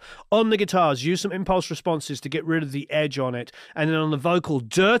guitars up. On the guitars, use some impulse responses to get rid of the edge on it. And then on the vocal,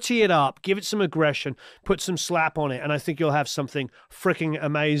 dirty it up, give it some aggression, put some slap on it, and I think you'll have something freaking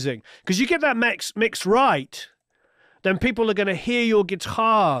amazing. Because you get that mix right, then people are going to hear your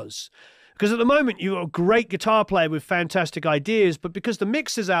guitars. Because at the moment, you're a great guitar player with fantastic ideas, but because the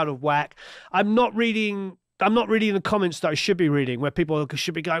mix is out of whack, I'm not reading the comments that I should be reading, where people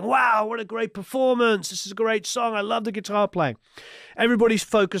should be going, wow, what a great performance. This is a great song. I love the guitar playing. Everybody's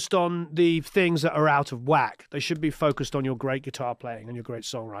focused on the things that are out of whack. They should be focused on your great guitar playing and your great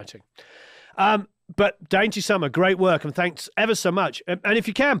songwriting. But Dainty Summer, great work, and thanks ever so much. And if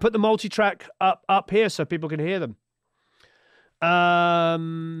you can, put the multi-track up here so people can hear them.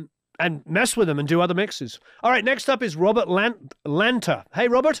 And mess with them and do other mixes. All right, next up is Robert Lanta. Hey,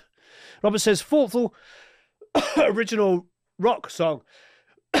 Robert. Robert says, thoughtful original rock song.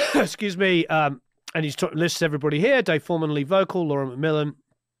 Excuse me. And he lists everybody here. Dave Foreman, lead vocal. Laura McMillan,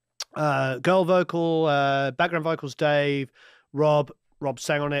 girl vocal. Background vocals, Dave. Rob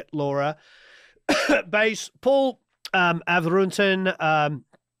sang on it. Laura. Bass, Paul Avrunten.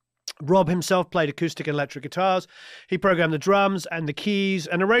 Rob himself played acoustic and electric guitars. He programmed the drums and the keys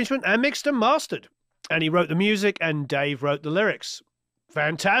and arrangement and mixed and mastered. And he wrote the music, and Dave wrote the lyrics.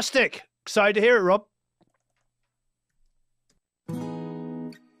 Fantastic. Excited to hear it, Rob.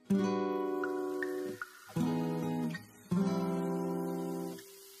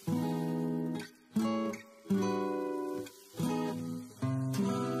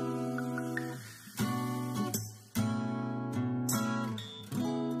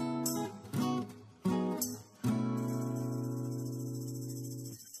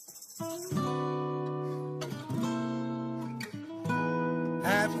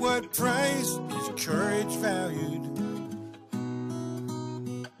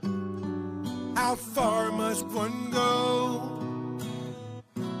 How far must one go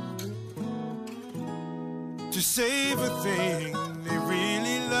to save a thing they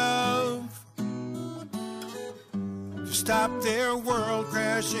really love? To stop their world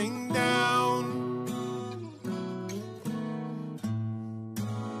crashing down,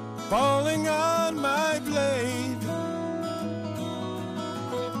 falling on my blade.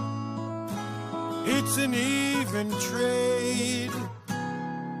 It's an even trade.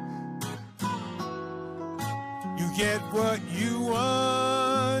 You get what you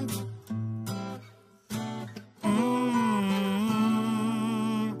want.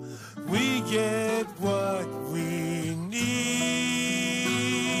 We get what we need.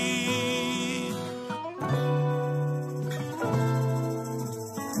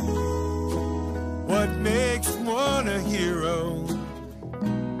 What makes one a hero?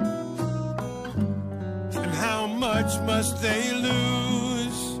 And how much must they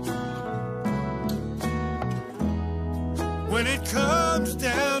lose when it comes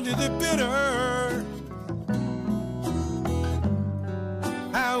down to the bitter?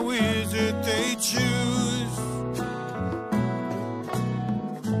 How is it they choose?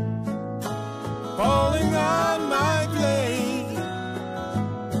 Falling on my blade,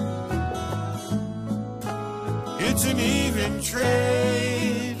 it's an even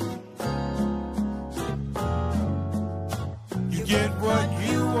trade. You get what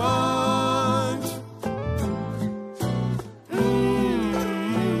you want.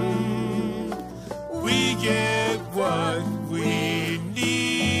 We get what we need.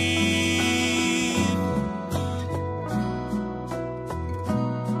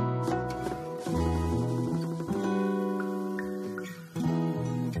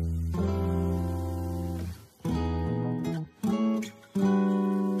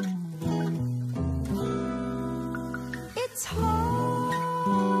 It's hard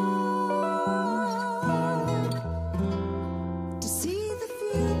to see the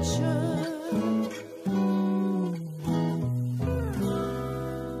future.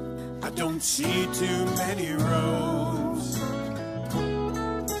 I don't see too many roads.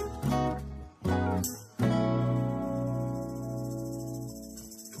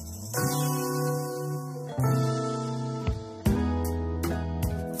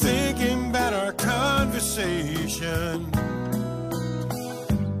 Thinking about our conversation,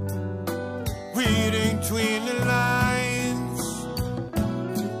 reading between the lines,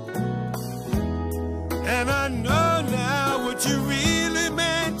 and I know now what you really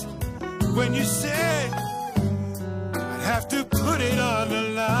meant when you said I'd have to put it on the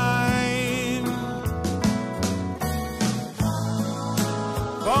line.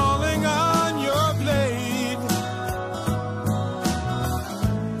 Falling on your blade,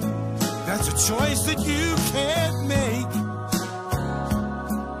 that's a choice that you can't make.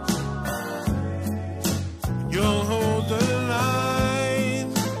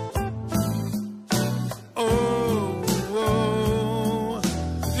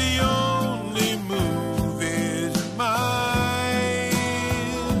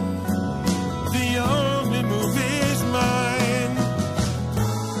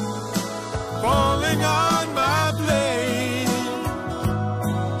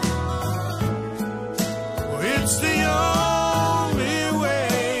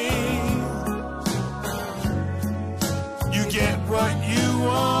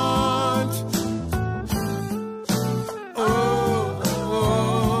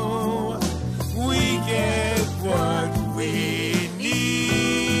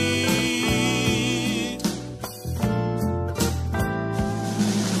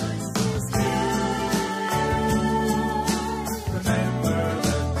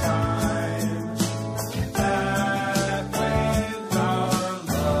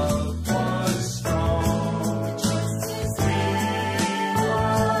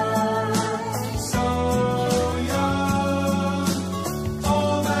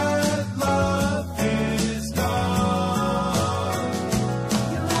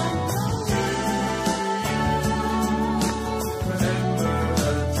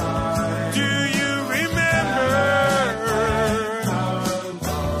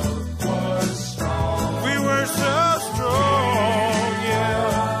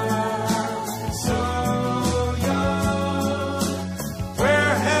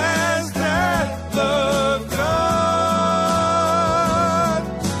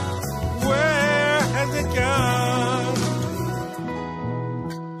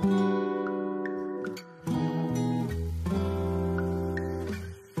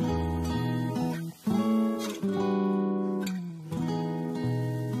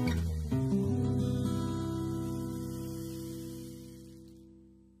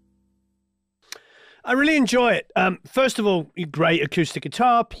 I really enjoy it. First of all, great acoustic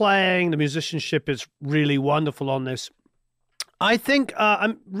guitar playing. The musicianship is really wonderful on this. I think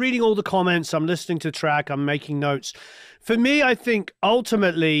I'm reading all the comments. I'm listening to the track. I'm making notes. For me, I think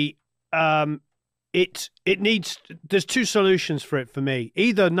ultimately it needs. There's two solutions for it for me.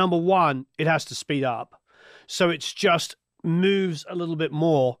 Either number one, it has to speed up, so it's just moves a little bit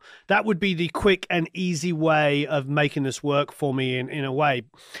more. That would be the quick and easy way of making this work for me in a way.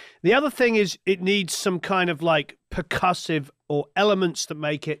 The other thing is it needs some kind of like percussive or elements that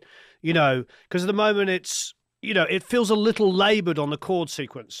make it, you know, because at the moment it's, you know, it feels a little labored on the chord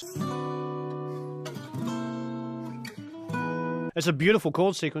sequence. It's a beautiful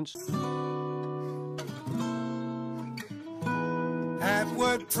chord sequence. At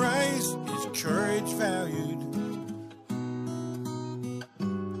what price is courage valued?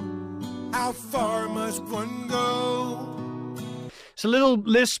 How far must one go? It's a little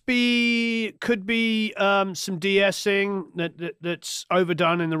lispy, could be some de-essing that's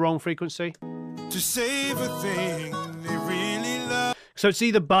overdone in the wrong frequency. To save a thing they really love. So it's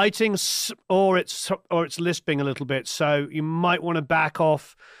either biting or it's lisping a little bit. So you might want to back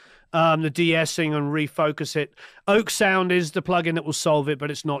off the de-essing and refocus it. Oak Sound is the plugin that will solve it,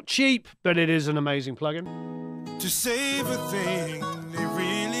 but it's not cheap, but it is an amazing plugin. To save a thing they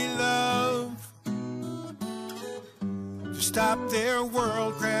really love. To stop their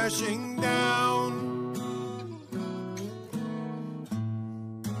world crashing down.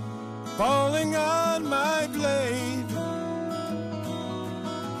 Falling on my blade.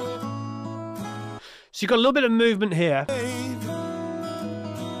 So you've got a little bit of movement here.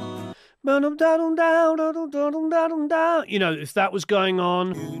 You know, if that was going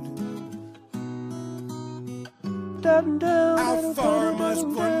on. How far must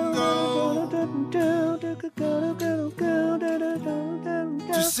one go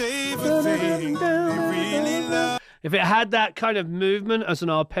to save a thing they really love? If it had that kind of movement as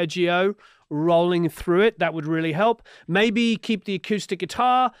an arpeggio rolling through it, that would really help. Maybe keep the acoustic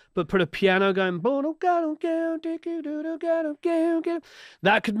guitar, but put a piano going.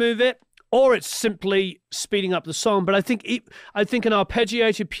 That could move it. Or it's simply speeding up the song. But I think an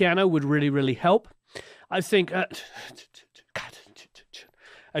arpeggiated piano would really, really help. I think a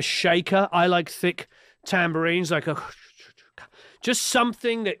shaker. I like thick tambourines, like just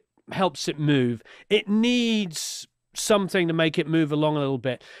something that helps it move. It needs something to make it move along a little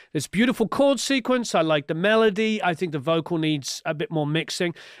bit. This beautiful chord sequence. I like the melody. I think the vocal needs a bit more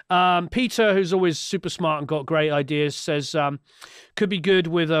mixing. Peter, who's always super smart and got great ideas, says could be good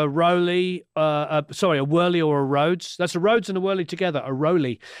with a Roley, a Whirly or a Rhodes. That's a Rhodes and a Whirly together, a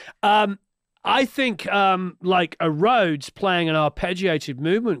Roley. I think like a Rhodes playing an arpeggiated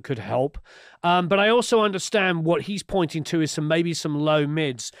movement could help. But I also understand what he's pointing to is maybe some low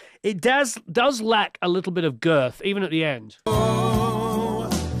mids. It does lack a little bit of girth, even at the end. Oh,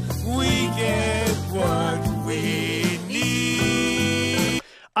 we get what we need.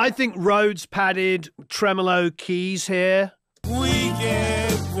 I think Rhodes padded tremolo keys here. We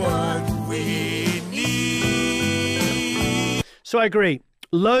get what we need. So I agree.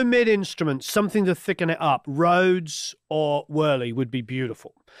 Low mid instruments, something to thicken it up. Rhodes or Whirly would be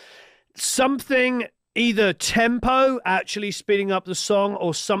beautiful. Something either tempo, actually speeding up the song,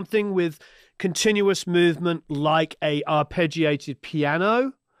 or something with continuous movement like a arpeggiated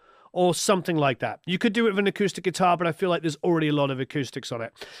piano or something like that. You could do it with an acoustic guitar, but I feel like there's already a lot of acoustics on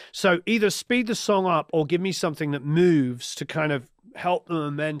it. So either speed the song up or give me something that moves to kind of help the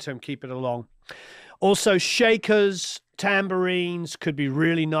momentum, keep it along. Also, shakers, tambourines could be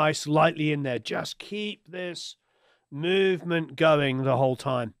really nice, lightly in there. Just keep this movement going the whole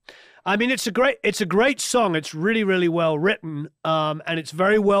time. I mean, it's a great song. It's really, really well written, and it's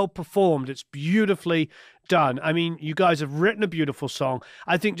very well performed. It's beautifully done. I mean, you guys have written a beautiful song.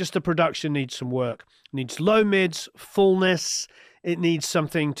 I think just the production needs some work. It needs low mids, fullness. It needs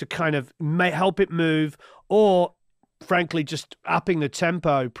something to kind of help it move, or frankly, just upping the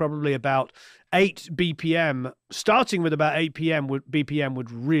tempo, probably about 8 BPM, starting with about 8 BPM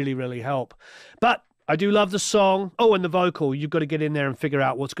would really, really help. But I do love the song. Oh, and the vocal. You've got to get in there and figure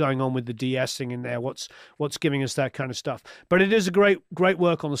out what's going on with the de-essing in there, what's giving us that kind of stuff. But it is a great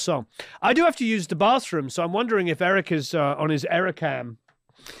work on the song. I do have to use the bathroom, so I'm wondering if Eric is on his Ericam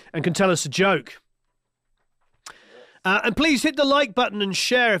and can tell us a joke. And please hit the like button and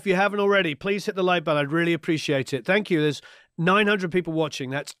share if you haven't already. Please hit the like button. I'd really appreciate it. Thank you. There's 900 people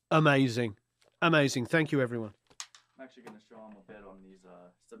watching. That's amazing. Amazing. Thank you, everyone. I'm actually going to show them a bit on these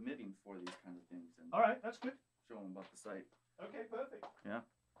submitting for these kind of things. And All right, that's good. show them about the site. Okay, perfect. Yeah.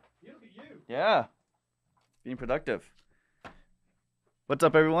 Look at you. Yeah. Being productive. What's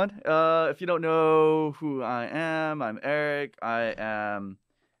up, everyone? If you don't know who I am, I'm Eric. I am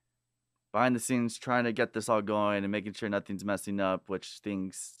behind the scenes trying to get this all going and making sure nothing's messing up, which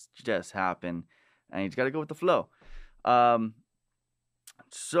things just happen, and you just gotta go with the flow.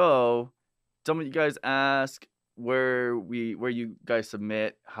 So some of you guys ask where you guys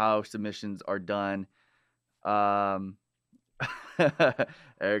submit, how submissions are done. Eric's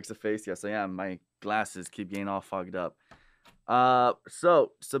a face. Yes, I am. My glasses keep getting all fogged up.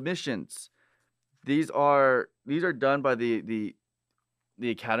 So submissions. These are done by the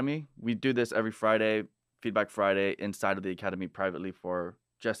academy. We do this every Friday, Feedback Friday, inside of the academy privately for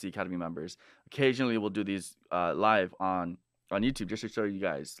just the academy members. Occasionally, we'll do these live on YouTube just to show you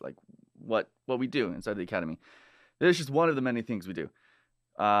guys like what we do inside the academy. This is just one of the many things we do.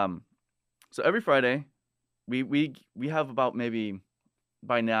 So every Friday, we have about maybe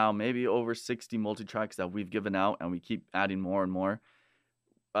over 60 multi-tracks that we've given out, and we keep adding more and more.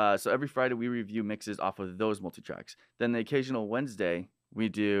 So every Friday we review mixes off of those multi-tracks. Then the occasional Wednesday we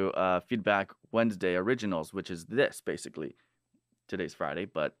do Feedback Wednesday Originals, which is this basically. Today's Friday,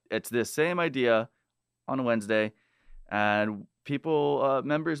 but it's the same idea on a Wednesday, and people,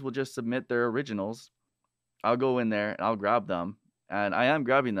 members will just submit their originals. I'll go in there and I'll grab them, and I am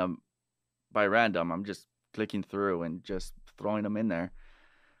grabbing them by random. I'm just clicking through and just throwing them in there.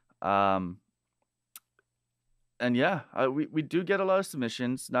 And yeah, we do get a lot of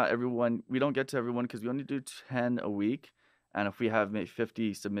submissions. Not everyone, we don't get to everyone because we only do 10 a week. And if we have maybe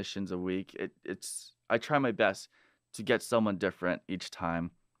 50 submissions a week, I try my best to get someone different each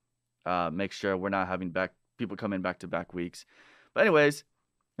time. Make sure we're not having people come in back-to-back weeks. But anyways,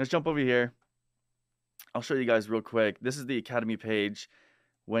 let's jump over here. I'll show you guys real quick. This is the Academy page.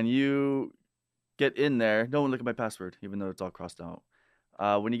 When you get in there, no one look at my password, even though it's all crossed out.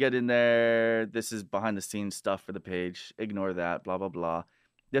 When you get in there, this is behind the scenes stuff for the page. Ignore that, blah, blah, blah.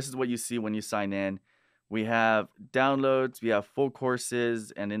 This is what you see when you sign in. We have downloads, we have full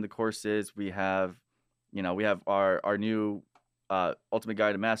courses, and in the courses we have, we have our new Ultimate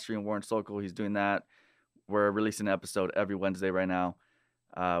Guide to Mastering, Warren Sokol. He's doing that. We're releasing an episode every Wednesday right now.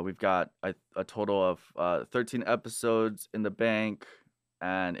 We've got a total of 13 episodes in the bank,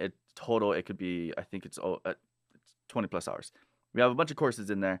 and it could be, I think it's 20 plus hours. We have a bunch of courses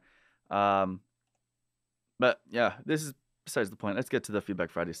in there. But yeah, this is besides the point. Let's get to the Feedback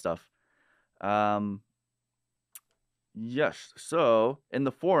Friday stuff. Yes, so in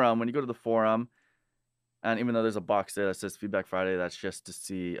the forum, when you go to the forum, and even though there's a box there that says Feedback Friday, that's just to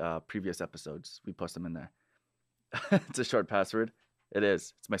see previous episodes. We post them in there. It's a short password. It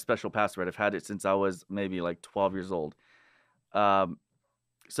is. It's my special password. I've had it since I was maybe like 12 years old.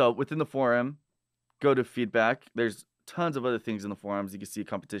 So within the forum, go to feedback. There's tons of other things in the forums. You can see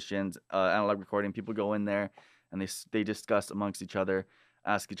competitions, analog recording. People go in there and they discuss amongst each other,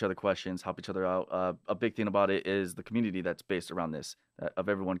 ask each other questions, help each other out. A big thing about it is the community that's based around this, of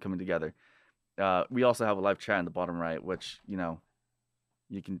everyone coming together. We also have a live chat in the bottom right, which, you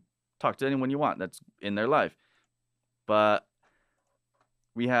can talk to anyone you want that's in their life. But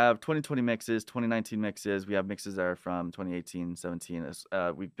we have 2020 mixes, 2019 mixes. We have mixes that are from 2018, 17.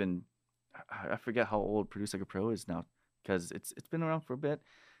 I forget how old Produce Like a Pro is now because it's been around for a bit.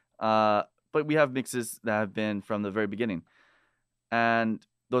 But we have mixes that have been from the very beginning. And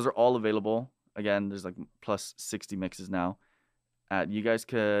those are all available. Again, there's like plus 60 mixes now. You guys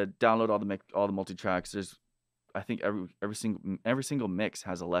could download all the multi-tracks. There's, I think every single mix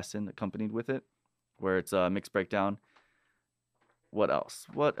has a lesson accompanied with it, where it's a mix breakdown. What else?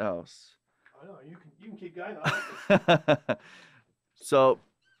 I know you can keep going. I like it. So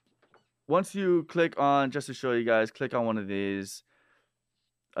once you click on, just to show you guys, click on one of these,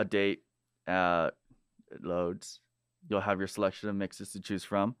 a date, it loads. You'll have your selection of mixes to choose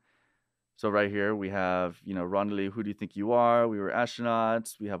from. So right here we have, Ronnie Lee, Who Do You Think You Are? We Were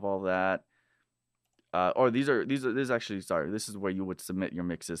Astronauts. We have all that. This is where you would submit your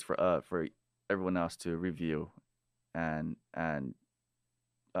mixes for everyone else to review and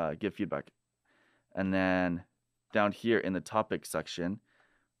give feedback. And then down here in the topic section,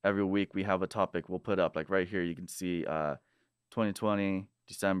 every week we have a topic we'll put up. Like right here, you can see 2020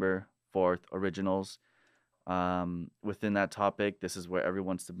 December 4th originals. Within that topic, this is where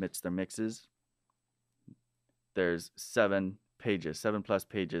everyone submits their mixes. There's 7 plus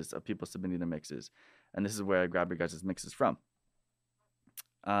pages of people submitting their mixes, and this is where I grab your guys' mixes from.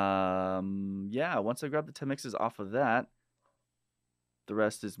 Yeah, once I grab the 10 mixes off of that, the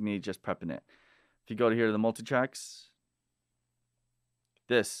rest is me just prepping it. If you go to here to the multi-tracks,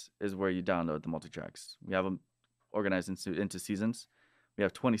 this is where you download the multi-tracks. We have them organized into seasons. We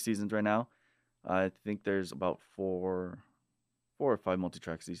have 20 seasons right now. I think there's about four 4 or 5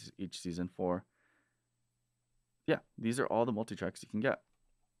 multitracks each season for. Yeah, these are all the multitracks you can get.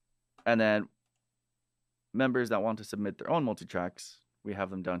 And then members that want to submit their own multitracks, we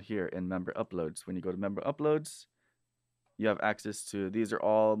have them down here in member uploads. When you go to member uploads, you have access to, these are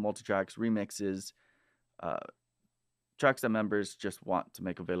all multitracks, remixes, tracks that members just want to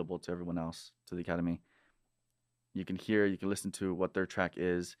make available to everyone else, to the Academy. You can hear, you can listen to what their track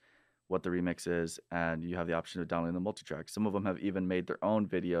is, what the remix is, and you have the option of downloading the multitracks. Some of them have even made their own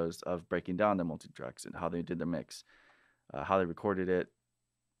videos of breaking down their multitracks and how they did their mix, how they recorded it,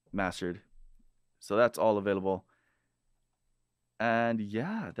 mastered. So that's all available. And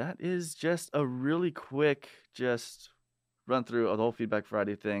yeah, that is just a really quick just run through of the whole Feedback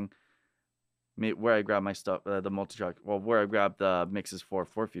Friday thing, where I grab my stuff, the multitrack, well, where I grab the mixes for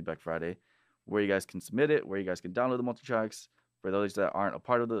Feedback Friday, where you guys can submit it, where you guys can download the multitracks. For those that aren't a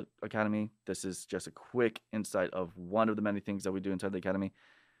part of the Academy, this is just a quick insight of one of the many things that we do inside the Academy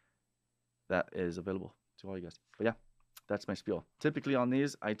that is available to all you guys. But yeah, that's my spiel. Typically on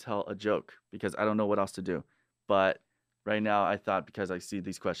these, I tell a joke because I don't know what else to do. But right now, I thought because I see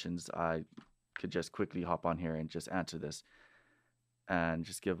these questions, I could just quickly hop on here and just answer this and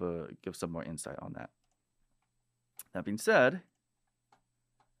just give some more insight on that. That being said,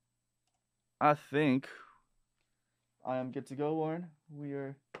 I think I am good to go, Warren. We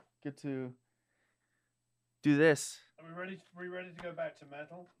are good to do this. Are we ready to go back to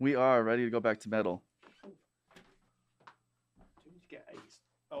metal? We are ready to go back to metal. Do we need to get 8?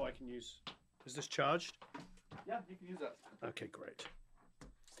 Oh, I can use. Is this charged? Yeah, you can use that. Okay, great.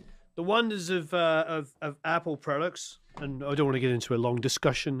 The wonders of Apple products, and I don't want to get into a long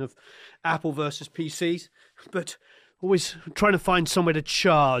discussion of Apple versus PCs, but always trying to find somewhere to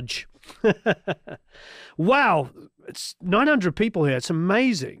charge. Wow, it's 900 people here. It's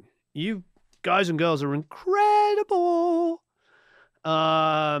amazing. You guys and girls are incredible.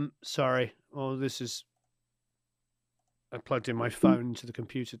 Sorry. Oh, this is. I plugged in my phone into the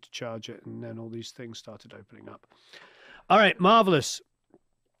computer to charge it, and then all these things started opening up. All right, marvelous.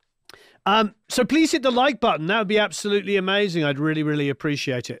 So please hit the like button. That would be absolutely amazing. I'd really, really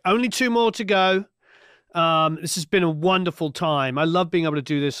appreciate it. Only 2 more to go. This has been a wonderful time. I love being able to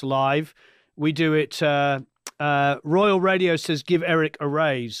do this live. We do it. Royal Radio says, give Eric a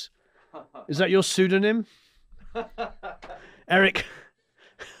raise. Is that your pseudonym? Eric.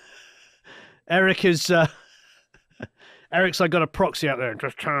 Eric is. Eric's like got a proxy out there.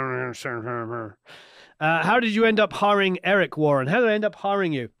 How did you end up hiring Eric, Warren? How did I end up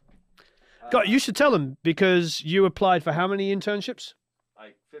hiring you? God, you should tell them, because you applied for how many internships?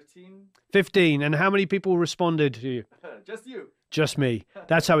 Like 15? 15. And how many people responded to you? Just you. Just me.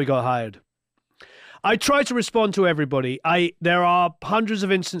 That's how we got hired. I try to respond to everybody. There are hundreds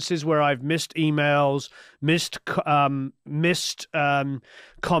of instances where I've missed emails, missed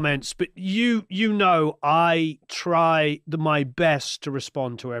comments, but you know I try my best to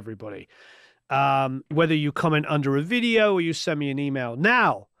respond to everybody. Whether you comment under a video or you send me an email.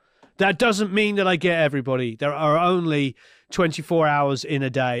 Now, that doesn't mean that I get everybody. There are only 24 hours in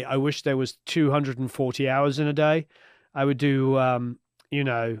a day. I wish there was 240 hours in a day. I would do,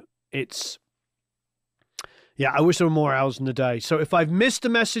 yeah, I wish there were more hours in the day. So if I've missed a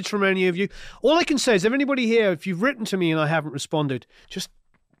message from any of you, all I can say is, if anybody here, if you've written to me and I haven't responded, just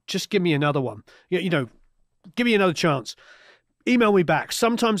give me another one. Give me another chance. Email me back.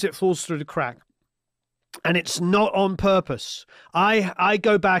 Sometimes it falls through the crack. And it's not on purpose. I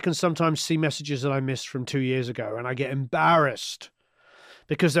go back and sometimes see messages that I missed from 2 years ago, and I get embarrassed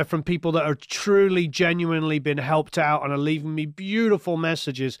because they're from people that are truly, genuinely been helped out and are leaving me beautiful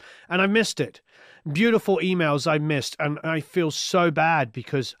messages, and I missed it. Beautiful emails I missed, and I feel so bad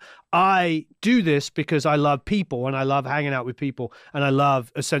because I do this because I love people and I love hanging out with people and I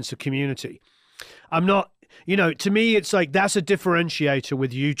love a sense of community. I'm not, to me, it's like that's a differentiator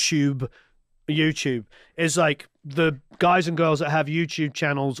with YouTube. YouTube is like the guys and girls that have YouTube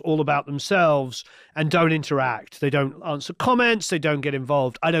channels all about themselves and don't interact. They don't answer comments. They don't get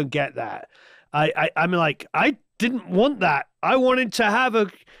involved. I don't get that. I'm like, I didn't want that. I wanted to have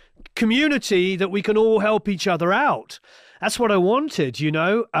a community that we can all help each other out. That's what I wanted,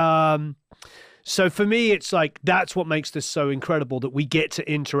 So for me, it's like, that's what makes this so incredible, that we get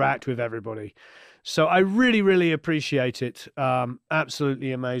to interact with everybody. So I really, really appreciate it.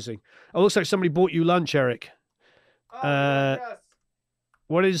 Absolutely amazing. It looks like somebody bought you lunch, Eric. Yes.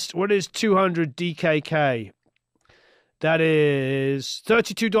 What is 200 DKK? That is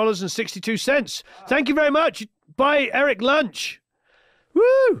 $32.62. Thank you very much. Buy Eric lunch.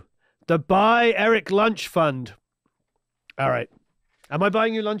 Woo! The Buy Eric Lunch Fund. All right. Am I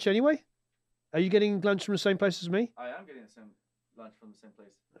buying you lunch anyway? Are you getting lunch from the same place as me? I am getting the same. lunch from the same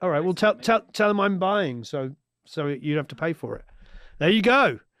place. All right. Well, tell them I'm buying, so you'd have to pay for it. There you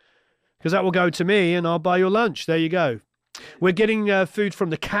go. Because that will go to me, and I'll buy your lunch. There you go. We're getting food from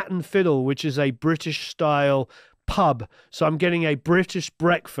the Cat and Fiddle, which is a British-style pub. So I'm getting a British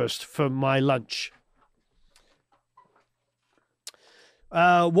breakfast for my lunch.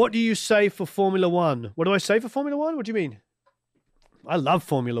 What do you say for Formula One? What do I say for Formula One? What do you mean? I love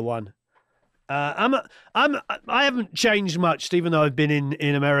Formula One. I haven't changed much, even though I've been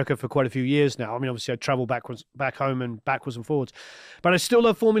in America for quite a few years now. I mean, obviously I travel back home and backwards and forwards, but I still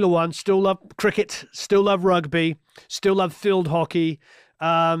love Formula One, still love cricket, still love rugby, still love field hockey.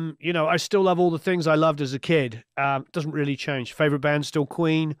 You know, I still love all the things I loved as a kid. Doesn't really change. Favorite band, still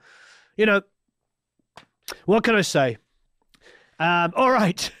Queen. You know, what can I say? All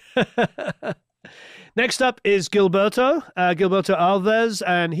right. Next up is Gilberto Alves,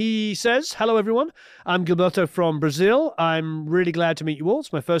 and he says, hello, everyone. I'm Gilberto from Brazil. I'm really glad to meet you all.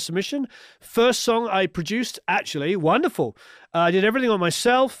 It's my first submission. First song I produced, actually. Wonderful. I did everything on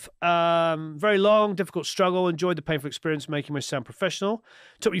myself. Very long, difficult struggle. Enjoyed the painful experience making my sound professional.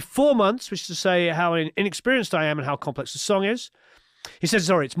 Took me 4 months, which is to say how inexperienced I am and how complex the song is. He says,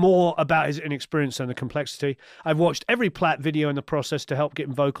 sorry, it's more about his inexperience than the complexity. I've watched every Platt video in the process to help get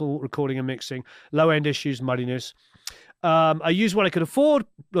in vocal recording and mixing, low-end issues, muddiness. I use what I could afford,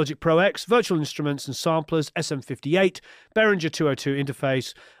 Logic Pro X, virtual instruments and samplers, SM58, Behringer 202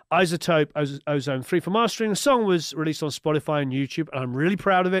 interface, Isotope, Ozone 3 for mastering. The song was released on Spotify and YouTube, and I'm really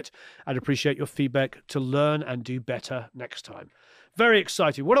proud of it. I'd appreciate your feedback to learn and do better next time. Very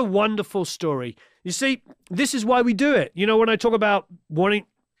exciting. What a wonderful story. You see, this is why we do it. You know, when I talk about wanting,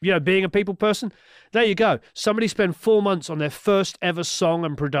 you know, being a people person, there you go. Somebody spent 4 months on their first ever song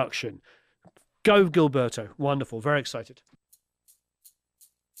and production. Go, Gilberto. Wonderful. Very excited.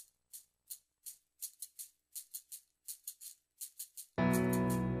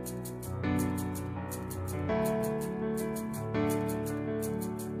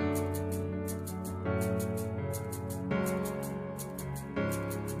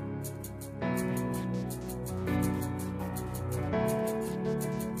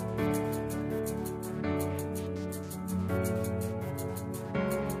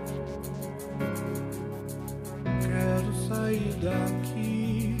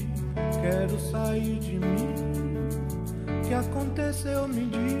 Daqui, quero sair de mim. Que aconteceu, me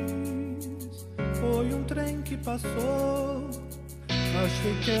diz. Foi trem que passou.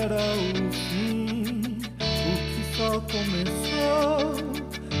 Achei que era o fim, o que só começou.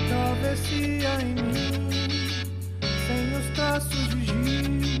 Travessia em mim, sem os traços de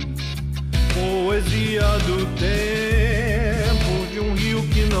giz. Poesia do tempo, de rio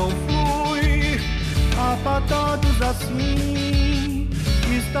que não flui. Apatados assim,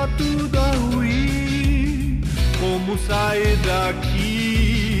 está tudo a ruir. Como sair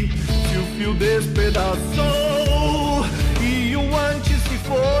daqui, se o fio despedaçou e o antes se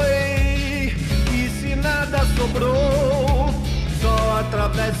foi, e se nada sobrou, só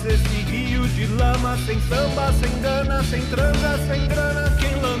atravessa esse rio de lama, sem samba, sem gana, sem transa, sem grana.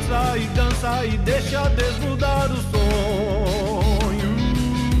 Quem lança e dança e deixa desnudar o sonho,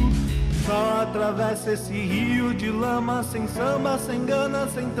 só atravessa esse rio de lama, sem samba, sem gana,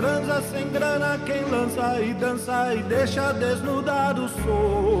 sem transa, sem grana. Quem lança e dança e deixa desnudar o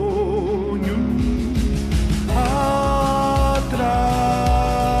sonho, atravessa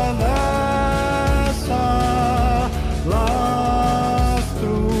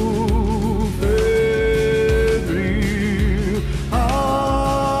lastro febril,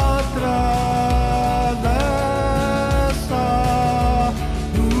 atravessa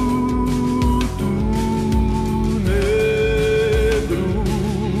luto negro,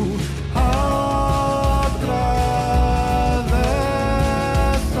 atravessa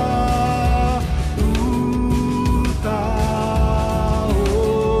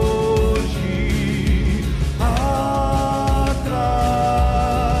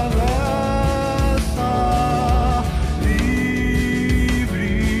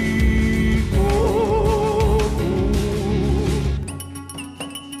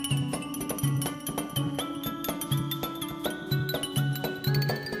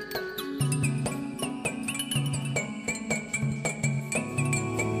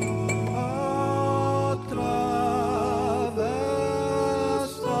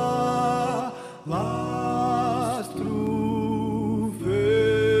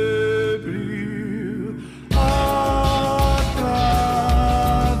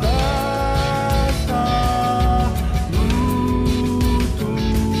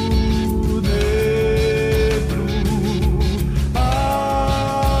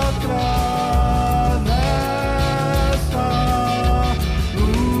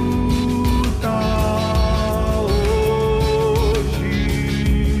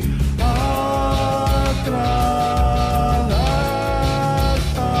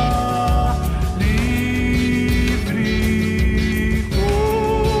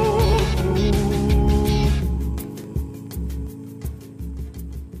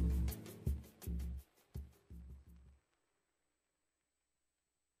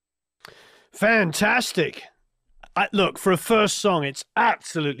Fantastic. Look, for a first song, it's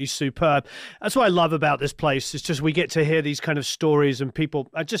absolutely superb. That's what I love about this place. It's just we get to hear these kind of stories and people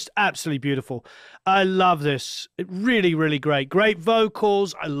are just absolutely beautiful. I love this. It really, really great. Great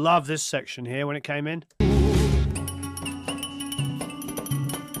vocals. I love this section here when it came in.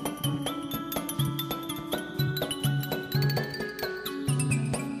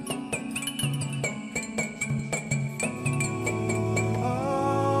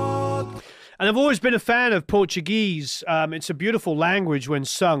 And I've always been a fan of Portuguese. It's a beautiful language when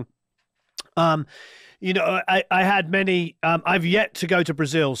sung. You know, I had many, I've yet to go to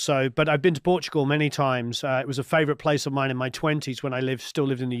Brazil, but I've been to Portugal many times. It was a favorite place of mine in my 20s when I still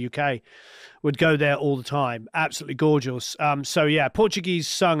lived in the UK. Would go there all the time. Absolutely gorgeous. So yeah, Portuguese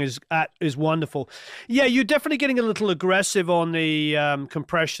sung is wonderful. Yeah, you're definitely getting a little aggressive on the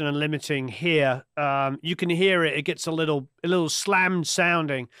compression and limiting here. You can hear it. It gets a little slammed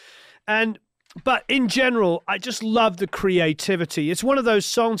sounding. But in general, I just love the creativity. It's one of those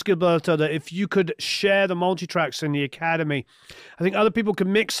songs, Gilberto, that if you could share the multitracks in the Academy, I think other people could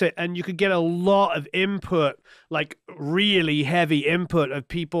mix it and you could get a lot of input, like really heavy input of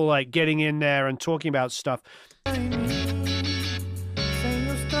people like getting in there and talking about stuff. I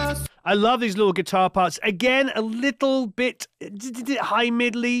love these little guitar parts. Again, a little bit high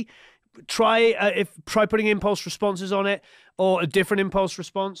middly. Try putting impulse responses on it, or a different impulse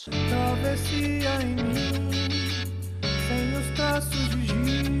response.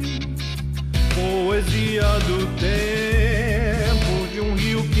 Poesia do tempo de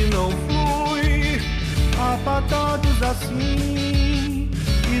rio que não flui, apatados assim,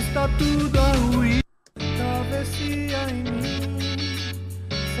 está tudo a ruir. Travessia em mim,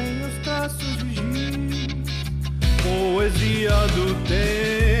 sem os traços de giz. Poesia do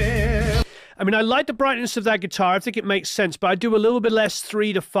tempo. I mean, I like the brightness of that guitar. I think it makes sense, but I do a little bit less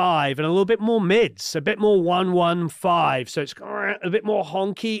 3 to 5 and a little bit more mids, a bit more 1 1 5. So it's a bit more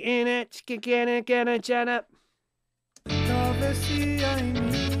honky in it.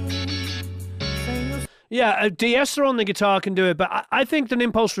 Yeah, a de-esser on the guitar can do it, but I think an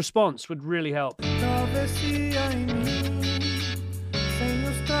impulse response would really help.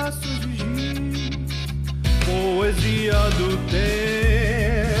 Poesia do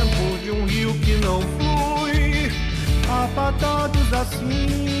tempo de rio que não flui, apatados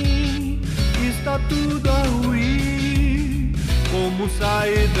assim, está tudo a ruir. Como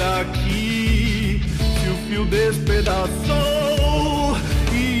sair daqui se o fio despedaçou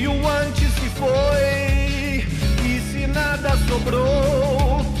e o antes se foi, e se nada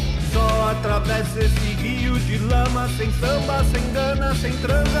sobrou? Só atravessa esse rio de lama, sem samba, sem gana, sem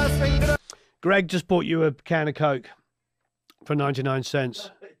transa, sem grana. Greg just bought you a can of Coke for 99 cents.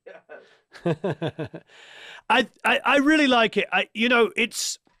 I really like it.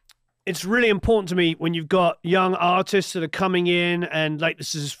 It's really important to me when you've got young artists that are coming in and like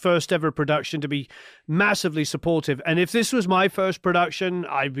this is his first ever production to be massively supportive. And if this was my first production,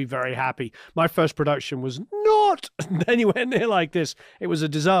 I'd be very happy. My first production was not anywhere near like this. It was a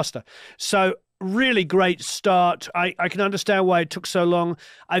disaster. So really great start. I can understand why it took so long.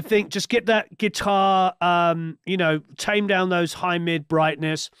 I think just get that guitar, tame down those high mid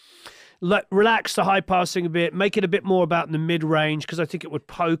brightness, relax the high passing a bit, make it a bit more about the mid range because I think it would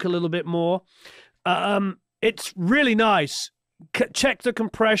poke a little bit more. It's really nice. Check the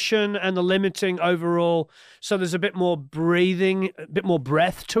compression and the limiting overall so there's a bit more breathing, a bit more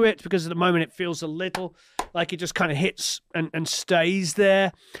breath to it because at the moment it feels a little like it just kind of hits and stays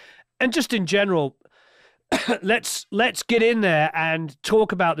there. And just in general, let's get in there and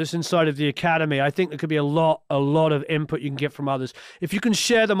talk about this inside of the Academy. I think there could be a lot of input you can get from others. If you can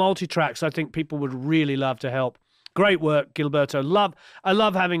share the multi-tracks, I think people would really love to help. Great work, Gilberto. I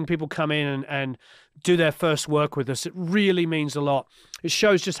love having people come in and do their first work with us. It really means a lot. It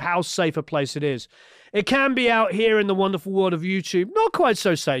shows just how safe a place it is. It can be out here in the wonderful world of YouTube. Not quite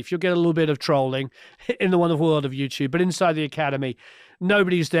so safe. You'll get a little bit of trolling in the wonderful world of YouTube. But inside the Academy,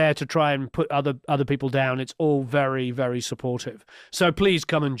 nobody's there to try and put other people down. It's all very, very supportive. So please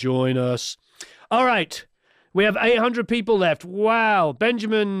come and join us. All right. We have 800 people left. Wow.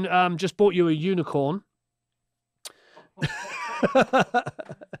 Benjamin just bought you a unicorn.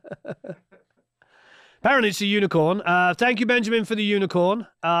 Apparently it's a unicorn. Thank you, Benjamin, for the unicorn.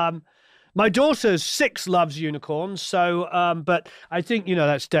 My daughter's 6 loves unicorns, so but I think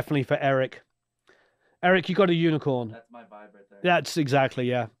that's definitely for Eric. Eric, you got a unicorn. That's my vibe right there. That's exactly,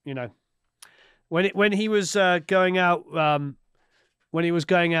 yeah. When he was going out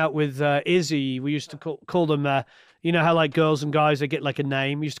with Izzy, we used to call them how like girls and guys they get like a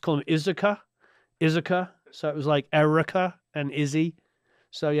name. We used to call them Izaka. So it was like Erica and Izzy.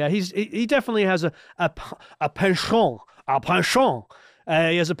 So yeah, he definitely has a penchant.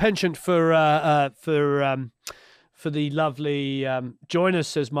 He has a penchant for the lovely. Join us,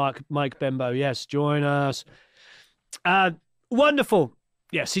 says Mike Bembo. Yes, join us. Wonderful.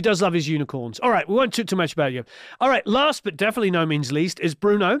 Yes, he does love his unicorns. All right, we won't talk too much about you. All right, last but definitely no means least is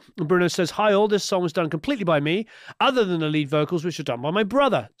Bruno. And Bruno says, hi all, this song was done completely by me, other than the lead vocals, which were done by my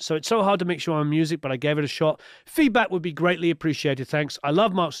brother. So it's so hard to make sure I'm music, but I gave it a shot. Feedback would be greatly appreciated, thanks. I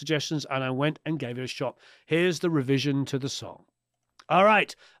love Mark's suggestions, and I went and gave it a shot. Here's the revision to the song. All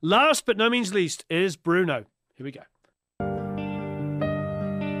right, last but no means least is Bruno. Here we go.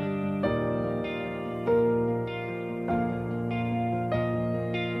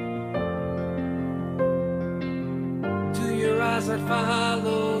 I'd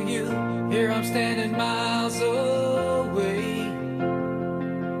follow you. Here I'm standing miles away.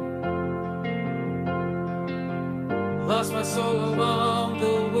 Lost my soul along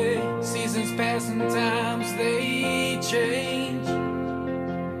the way. Seasons pass and times they change.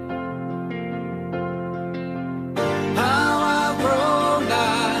 How I've grown,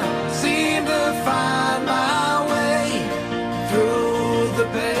 I seem to find my way through the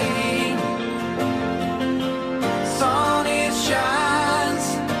pain. Shines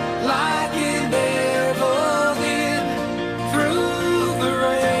like it never did through the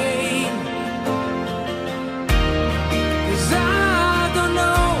rain. 'Cause I don't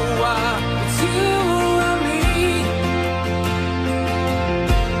know why it's you and me.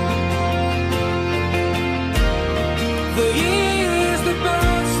 The years that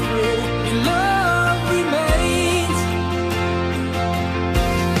burst through, your love remains.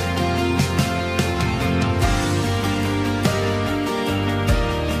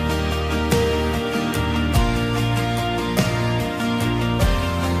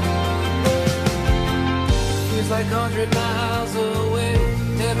 Like 100 miles away,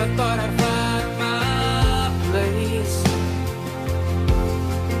 never thought I'd find my place.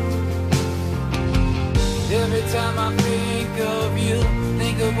 Every time I think of you,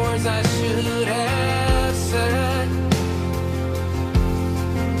 think of words I should have said.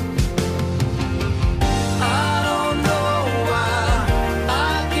 I don't know why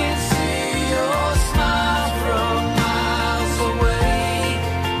I can see your smile from miles away.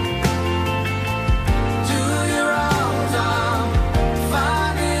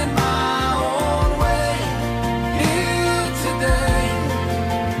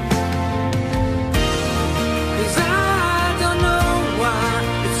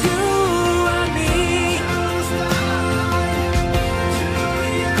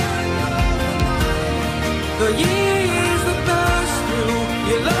 The years that pass through,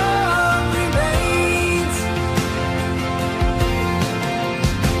 your love remains.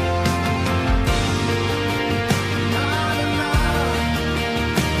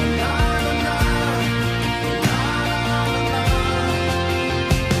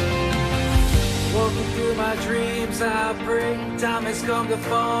 Walking through my dreams, I pray time has come to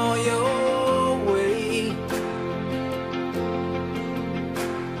fall your way.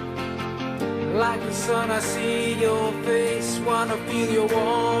 Like the sun, I see your face, wanna feel your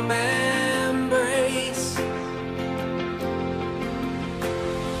warm embrace.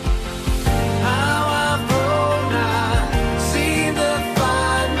 How I've grown, I seem to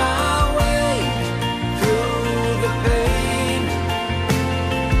find my way through the pain.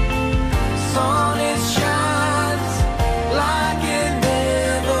 Sun it shines like it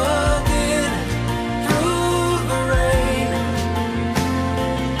never did through the rain.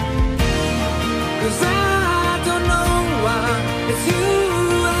 'Cause I don't know why it's you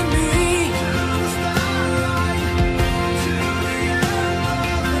and me.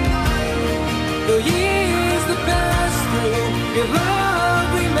 The years that pass through, your love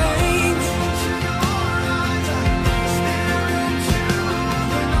remains.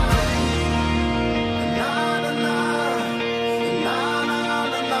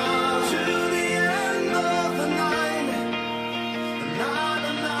 To the end of the night.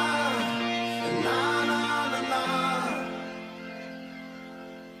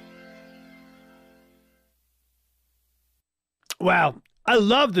 Wow, I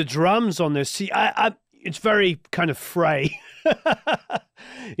love the drums on this. See, it's very kind of fray.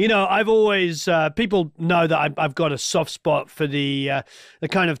 You know, I've always people know that I've got a soft spot for the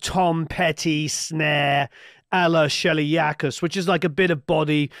kind of Tom Petty snare a la Shelley Yakos, which is like a bit of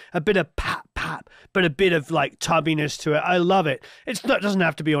body, a bit of but a bit of like tubbiness to it. I love it. It doesn't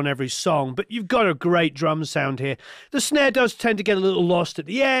have to be on every song, but you've got a great drum sound here. The snare does tend to get a little lost at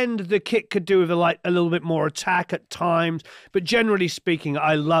the end. The kick could do with a little bit more attack at times, but generally speaking,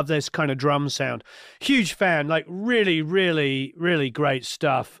 I love this kind of drum sound. Huge fan, like really, really, really great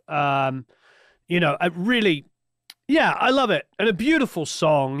stuff. You know, yeah, I love it. And a beautiful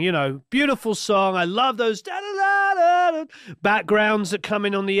song, you know, beautiful song. I love those backgrounds that come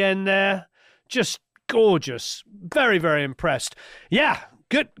in on the end there. Just gorgeous. Very, very impressed. Yeah,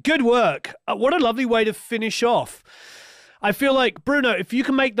 good work. What a lovely way to finish off. I feel like, Bruno, if you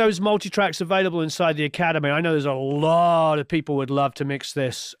can make those multi-tracks available inside the Academy, I know there's a lot of people would love to mix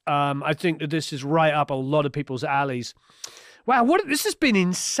this. I think that this is right up a lot of people's alleys. Wow, this has been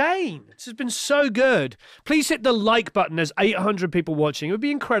insane. This has been so good. Please hit the like button. There's 800 people watching. It would be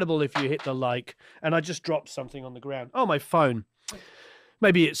incredible if you hit the like. And I just dropped something on the ground. Oh, my phone.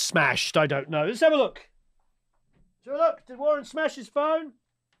 Maybe it's smashed. I don't know. Let's have a look. Let's have a look. Did Warren smash his phone?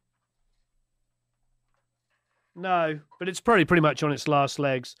 No, but it's probably pretty much on its last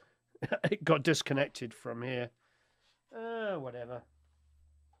legs. It got disconnected from here. Whatever.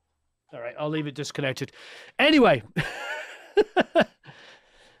 All right, I'll leave it disconnected. Anyway...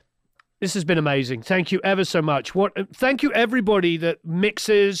 This has been amazing. Thank you ever so much. Thank you everybody that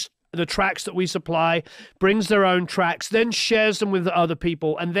mixes the tracks that we supply, brings their own tracks, then shares them with other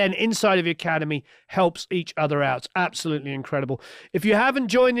people, and then inside of the Academy helps each other out. It's absolutely incredible. If you haven't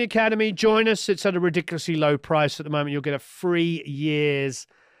joined the Academy, join us. It's at a ridiculously low price at the moment. You'll get a free year's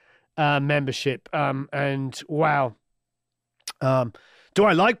membership. And wow. Do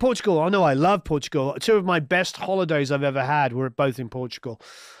I like Portugal? Oh, no, I love Portugal. Two of my best holidays I've ever had were both in Portugal.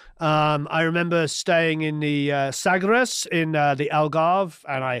 I remember staying in the Sagres in the Algarve,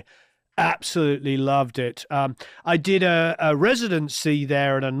 and I absolutely loved it. I did a residency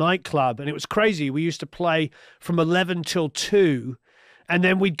there at a nightclub, and it was crazy. We used to play from 11 till 2, and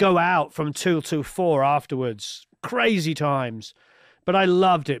then we'd go out from 2 till 4 afterwards. Crazy times. But I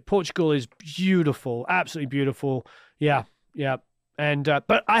loved it. Portugal is beautiful, absolutely beautiful. Yeah, yeah. And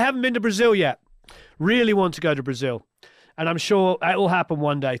but I haven't been to Brazil yet. Really want to go to Brazil. And I'm sure it will happen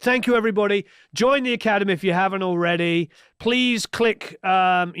one day. Thank you, everybody. Join the Academy if you haven't already. Please click,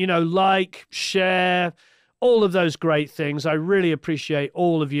 like, share, all of those great things. I really appreciate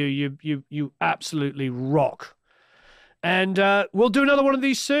all of you. You absolutely rock. And we'll do another one of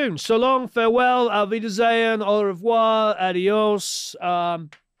these soon. So long, farewell, auf Wiedersehen, au revoir, adios,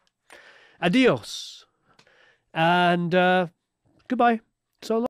 adios. And... goodbye.